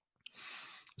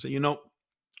 So,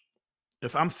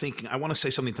 if I'm thinking, I want to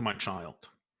say something to my child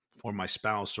or my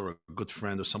spouse or a good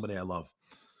friend or somebody I love,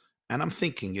 and I'm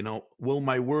thinking, will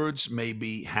my words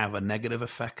maybe have a negative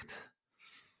effect?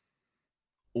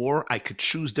 Or I could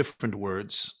choose different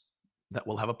words that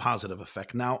will have a positive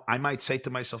effect. Now, I might say to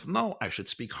myself, no, I should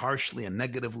speak harshly and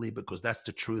negatively because that's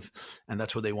the truth and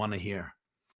that's what they want to hear.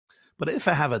 But if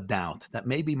I have a doubt that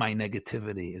maybe my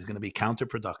negativity is going to be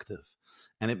counterproductive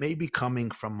and it may be coming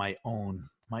from my own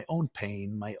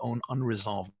pain, my own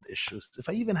unresolved issues, if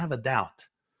I even have a doubt,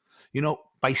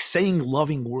 by saying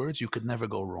loving words, you could never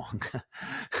go wrong.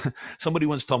 Somebody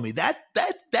once told me that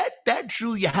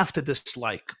Jew you have to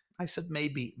dislike. I said,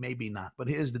 maybe not. But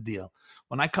here's the deal.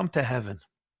 When I come to heaven,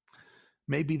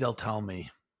 maybe they'll tell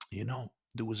me,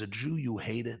 there was a Jew you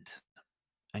hated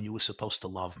and you were supposed to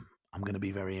love him. I'm going to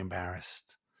be very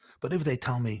embarrassed. But if they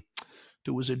tell me,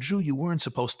 there was a Jew you weren't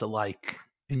supposed to like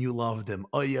and you loved him,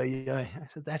 I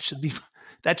said, that should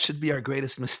be our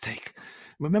greatest mistake.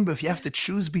 Remember, if you have to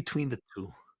choose between the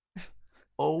two,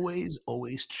 always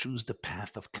choose the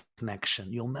path of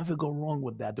connection. You'll never go wrong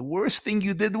with that. The worst thing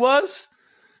you did was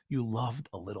you loved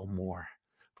a little more.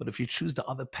 But if you choose the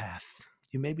other path,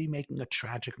 you may be making a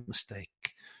tragic mistake.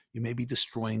 You may be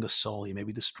destroying a soul. You may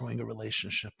be destroying a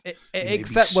relationship.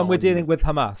 Except when we're dealing with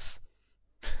Hamas.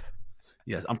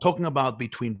 Yes, I'm talking about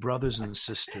between brothers and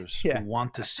sisters who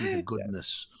want to see the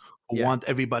goodness, who want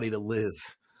everybody to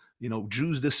live.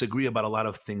 Jews disagree about a lot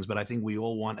of things, but I think we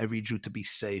all want every Jew to be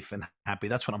safe and happy.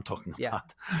 That's what I'm talking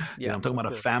about. I'm talking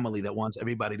about a family that wants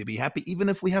everybody to be happy, even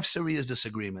if we have serious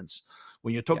disagreements.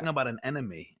 When you're talking about an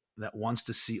enemy that wants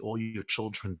to see all your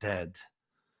children dead,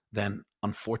 then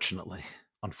unfortunately,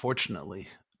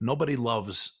 nobody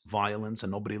loves violence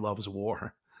and nobody loves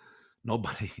war.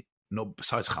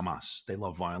 Besides Hamas, they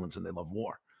love violence and they love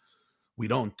war. We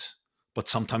don't. But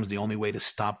sometimes the only way to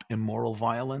stop immoral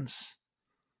violence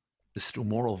is through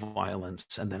moral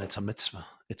violence, and then it's a mitzvah.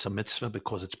 It's a mitzvah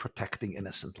because it's protecting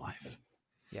innocent life.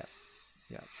 Yeah.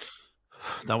 Yeah.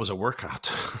 That was a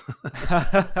workout.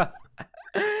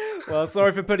 Well,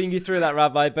 sorry for putting you through that,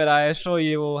 Rabbi, but I assure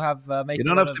you we'll have You make it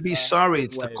don't one have of to be sorry. good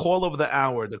It's the waves. call of the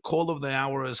hour. The call of the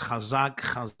hour is chazak,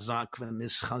 chazak,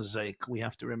 v'nischazek. We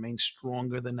have to remain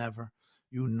stronger than ever,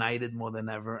 united more than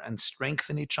ever, and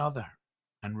strengthen each other.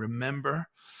 And remember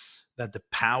that the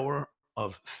power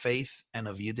of faith and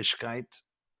of Yiddishkeit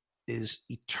is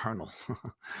eternal.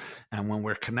 And when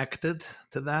we're connected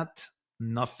to that,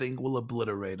 nothing will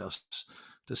obliterate us,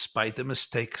 despite the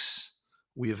mistakes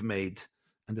we have made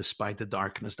and despite the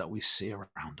darkness that we see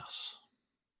around us.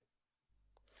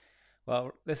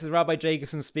 Well, this is Rabbi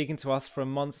Jacobson speaking to us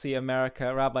from Muncie,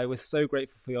 America. Rabbi, we're so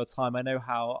grateful for your time. I know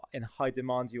how in high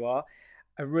demand you are.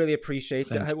 I really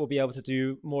appreciate it. I hope we'll be able to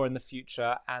do more in the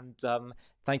future. And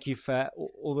thank you for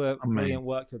all the brilliant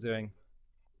work you're doing.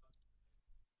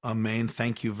 Amen.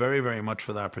 Thank you very, very much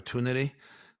for the opportunity.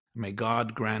 May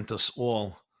God grant us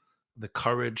all the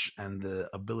courage and the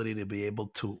ability to be able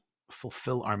to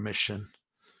fulfill our mission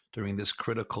during this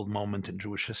critical moment in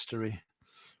Jewish history.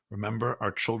 Remember,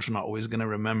 our children are always going to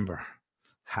remember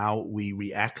how we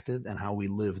reacted and how we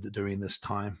lived during this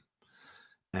time.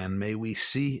 And may we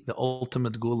see the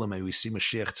ultimate Gula, may we see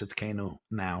Mashiach Tzidkenu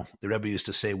now. The Rebbe used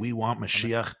to say, we want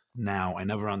Mashiach now. I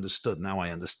never understood. Now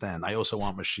I understand. I also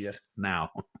want Mashiach now.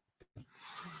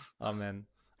 Amen.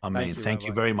 Amen. Thank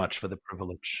you very much for the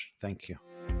privilege. Thank you.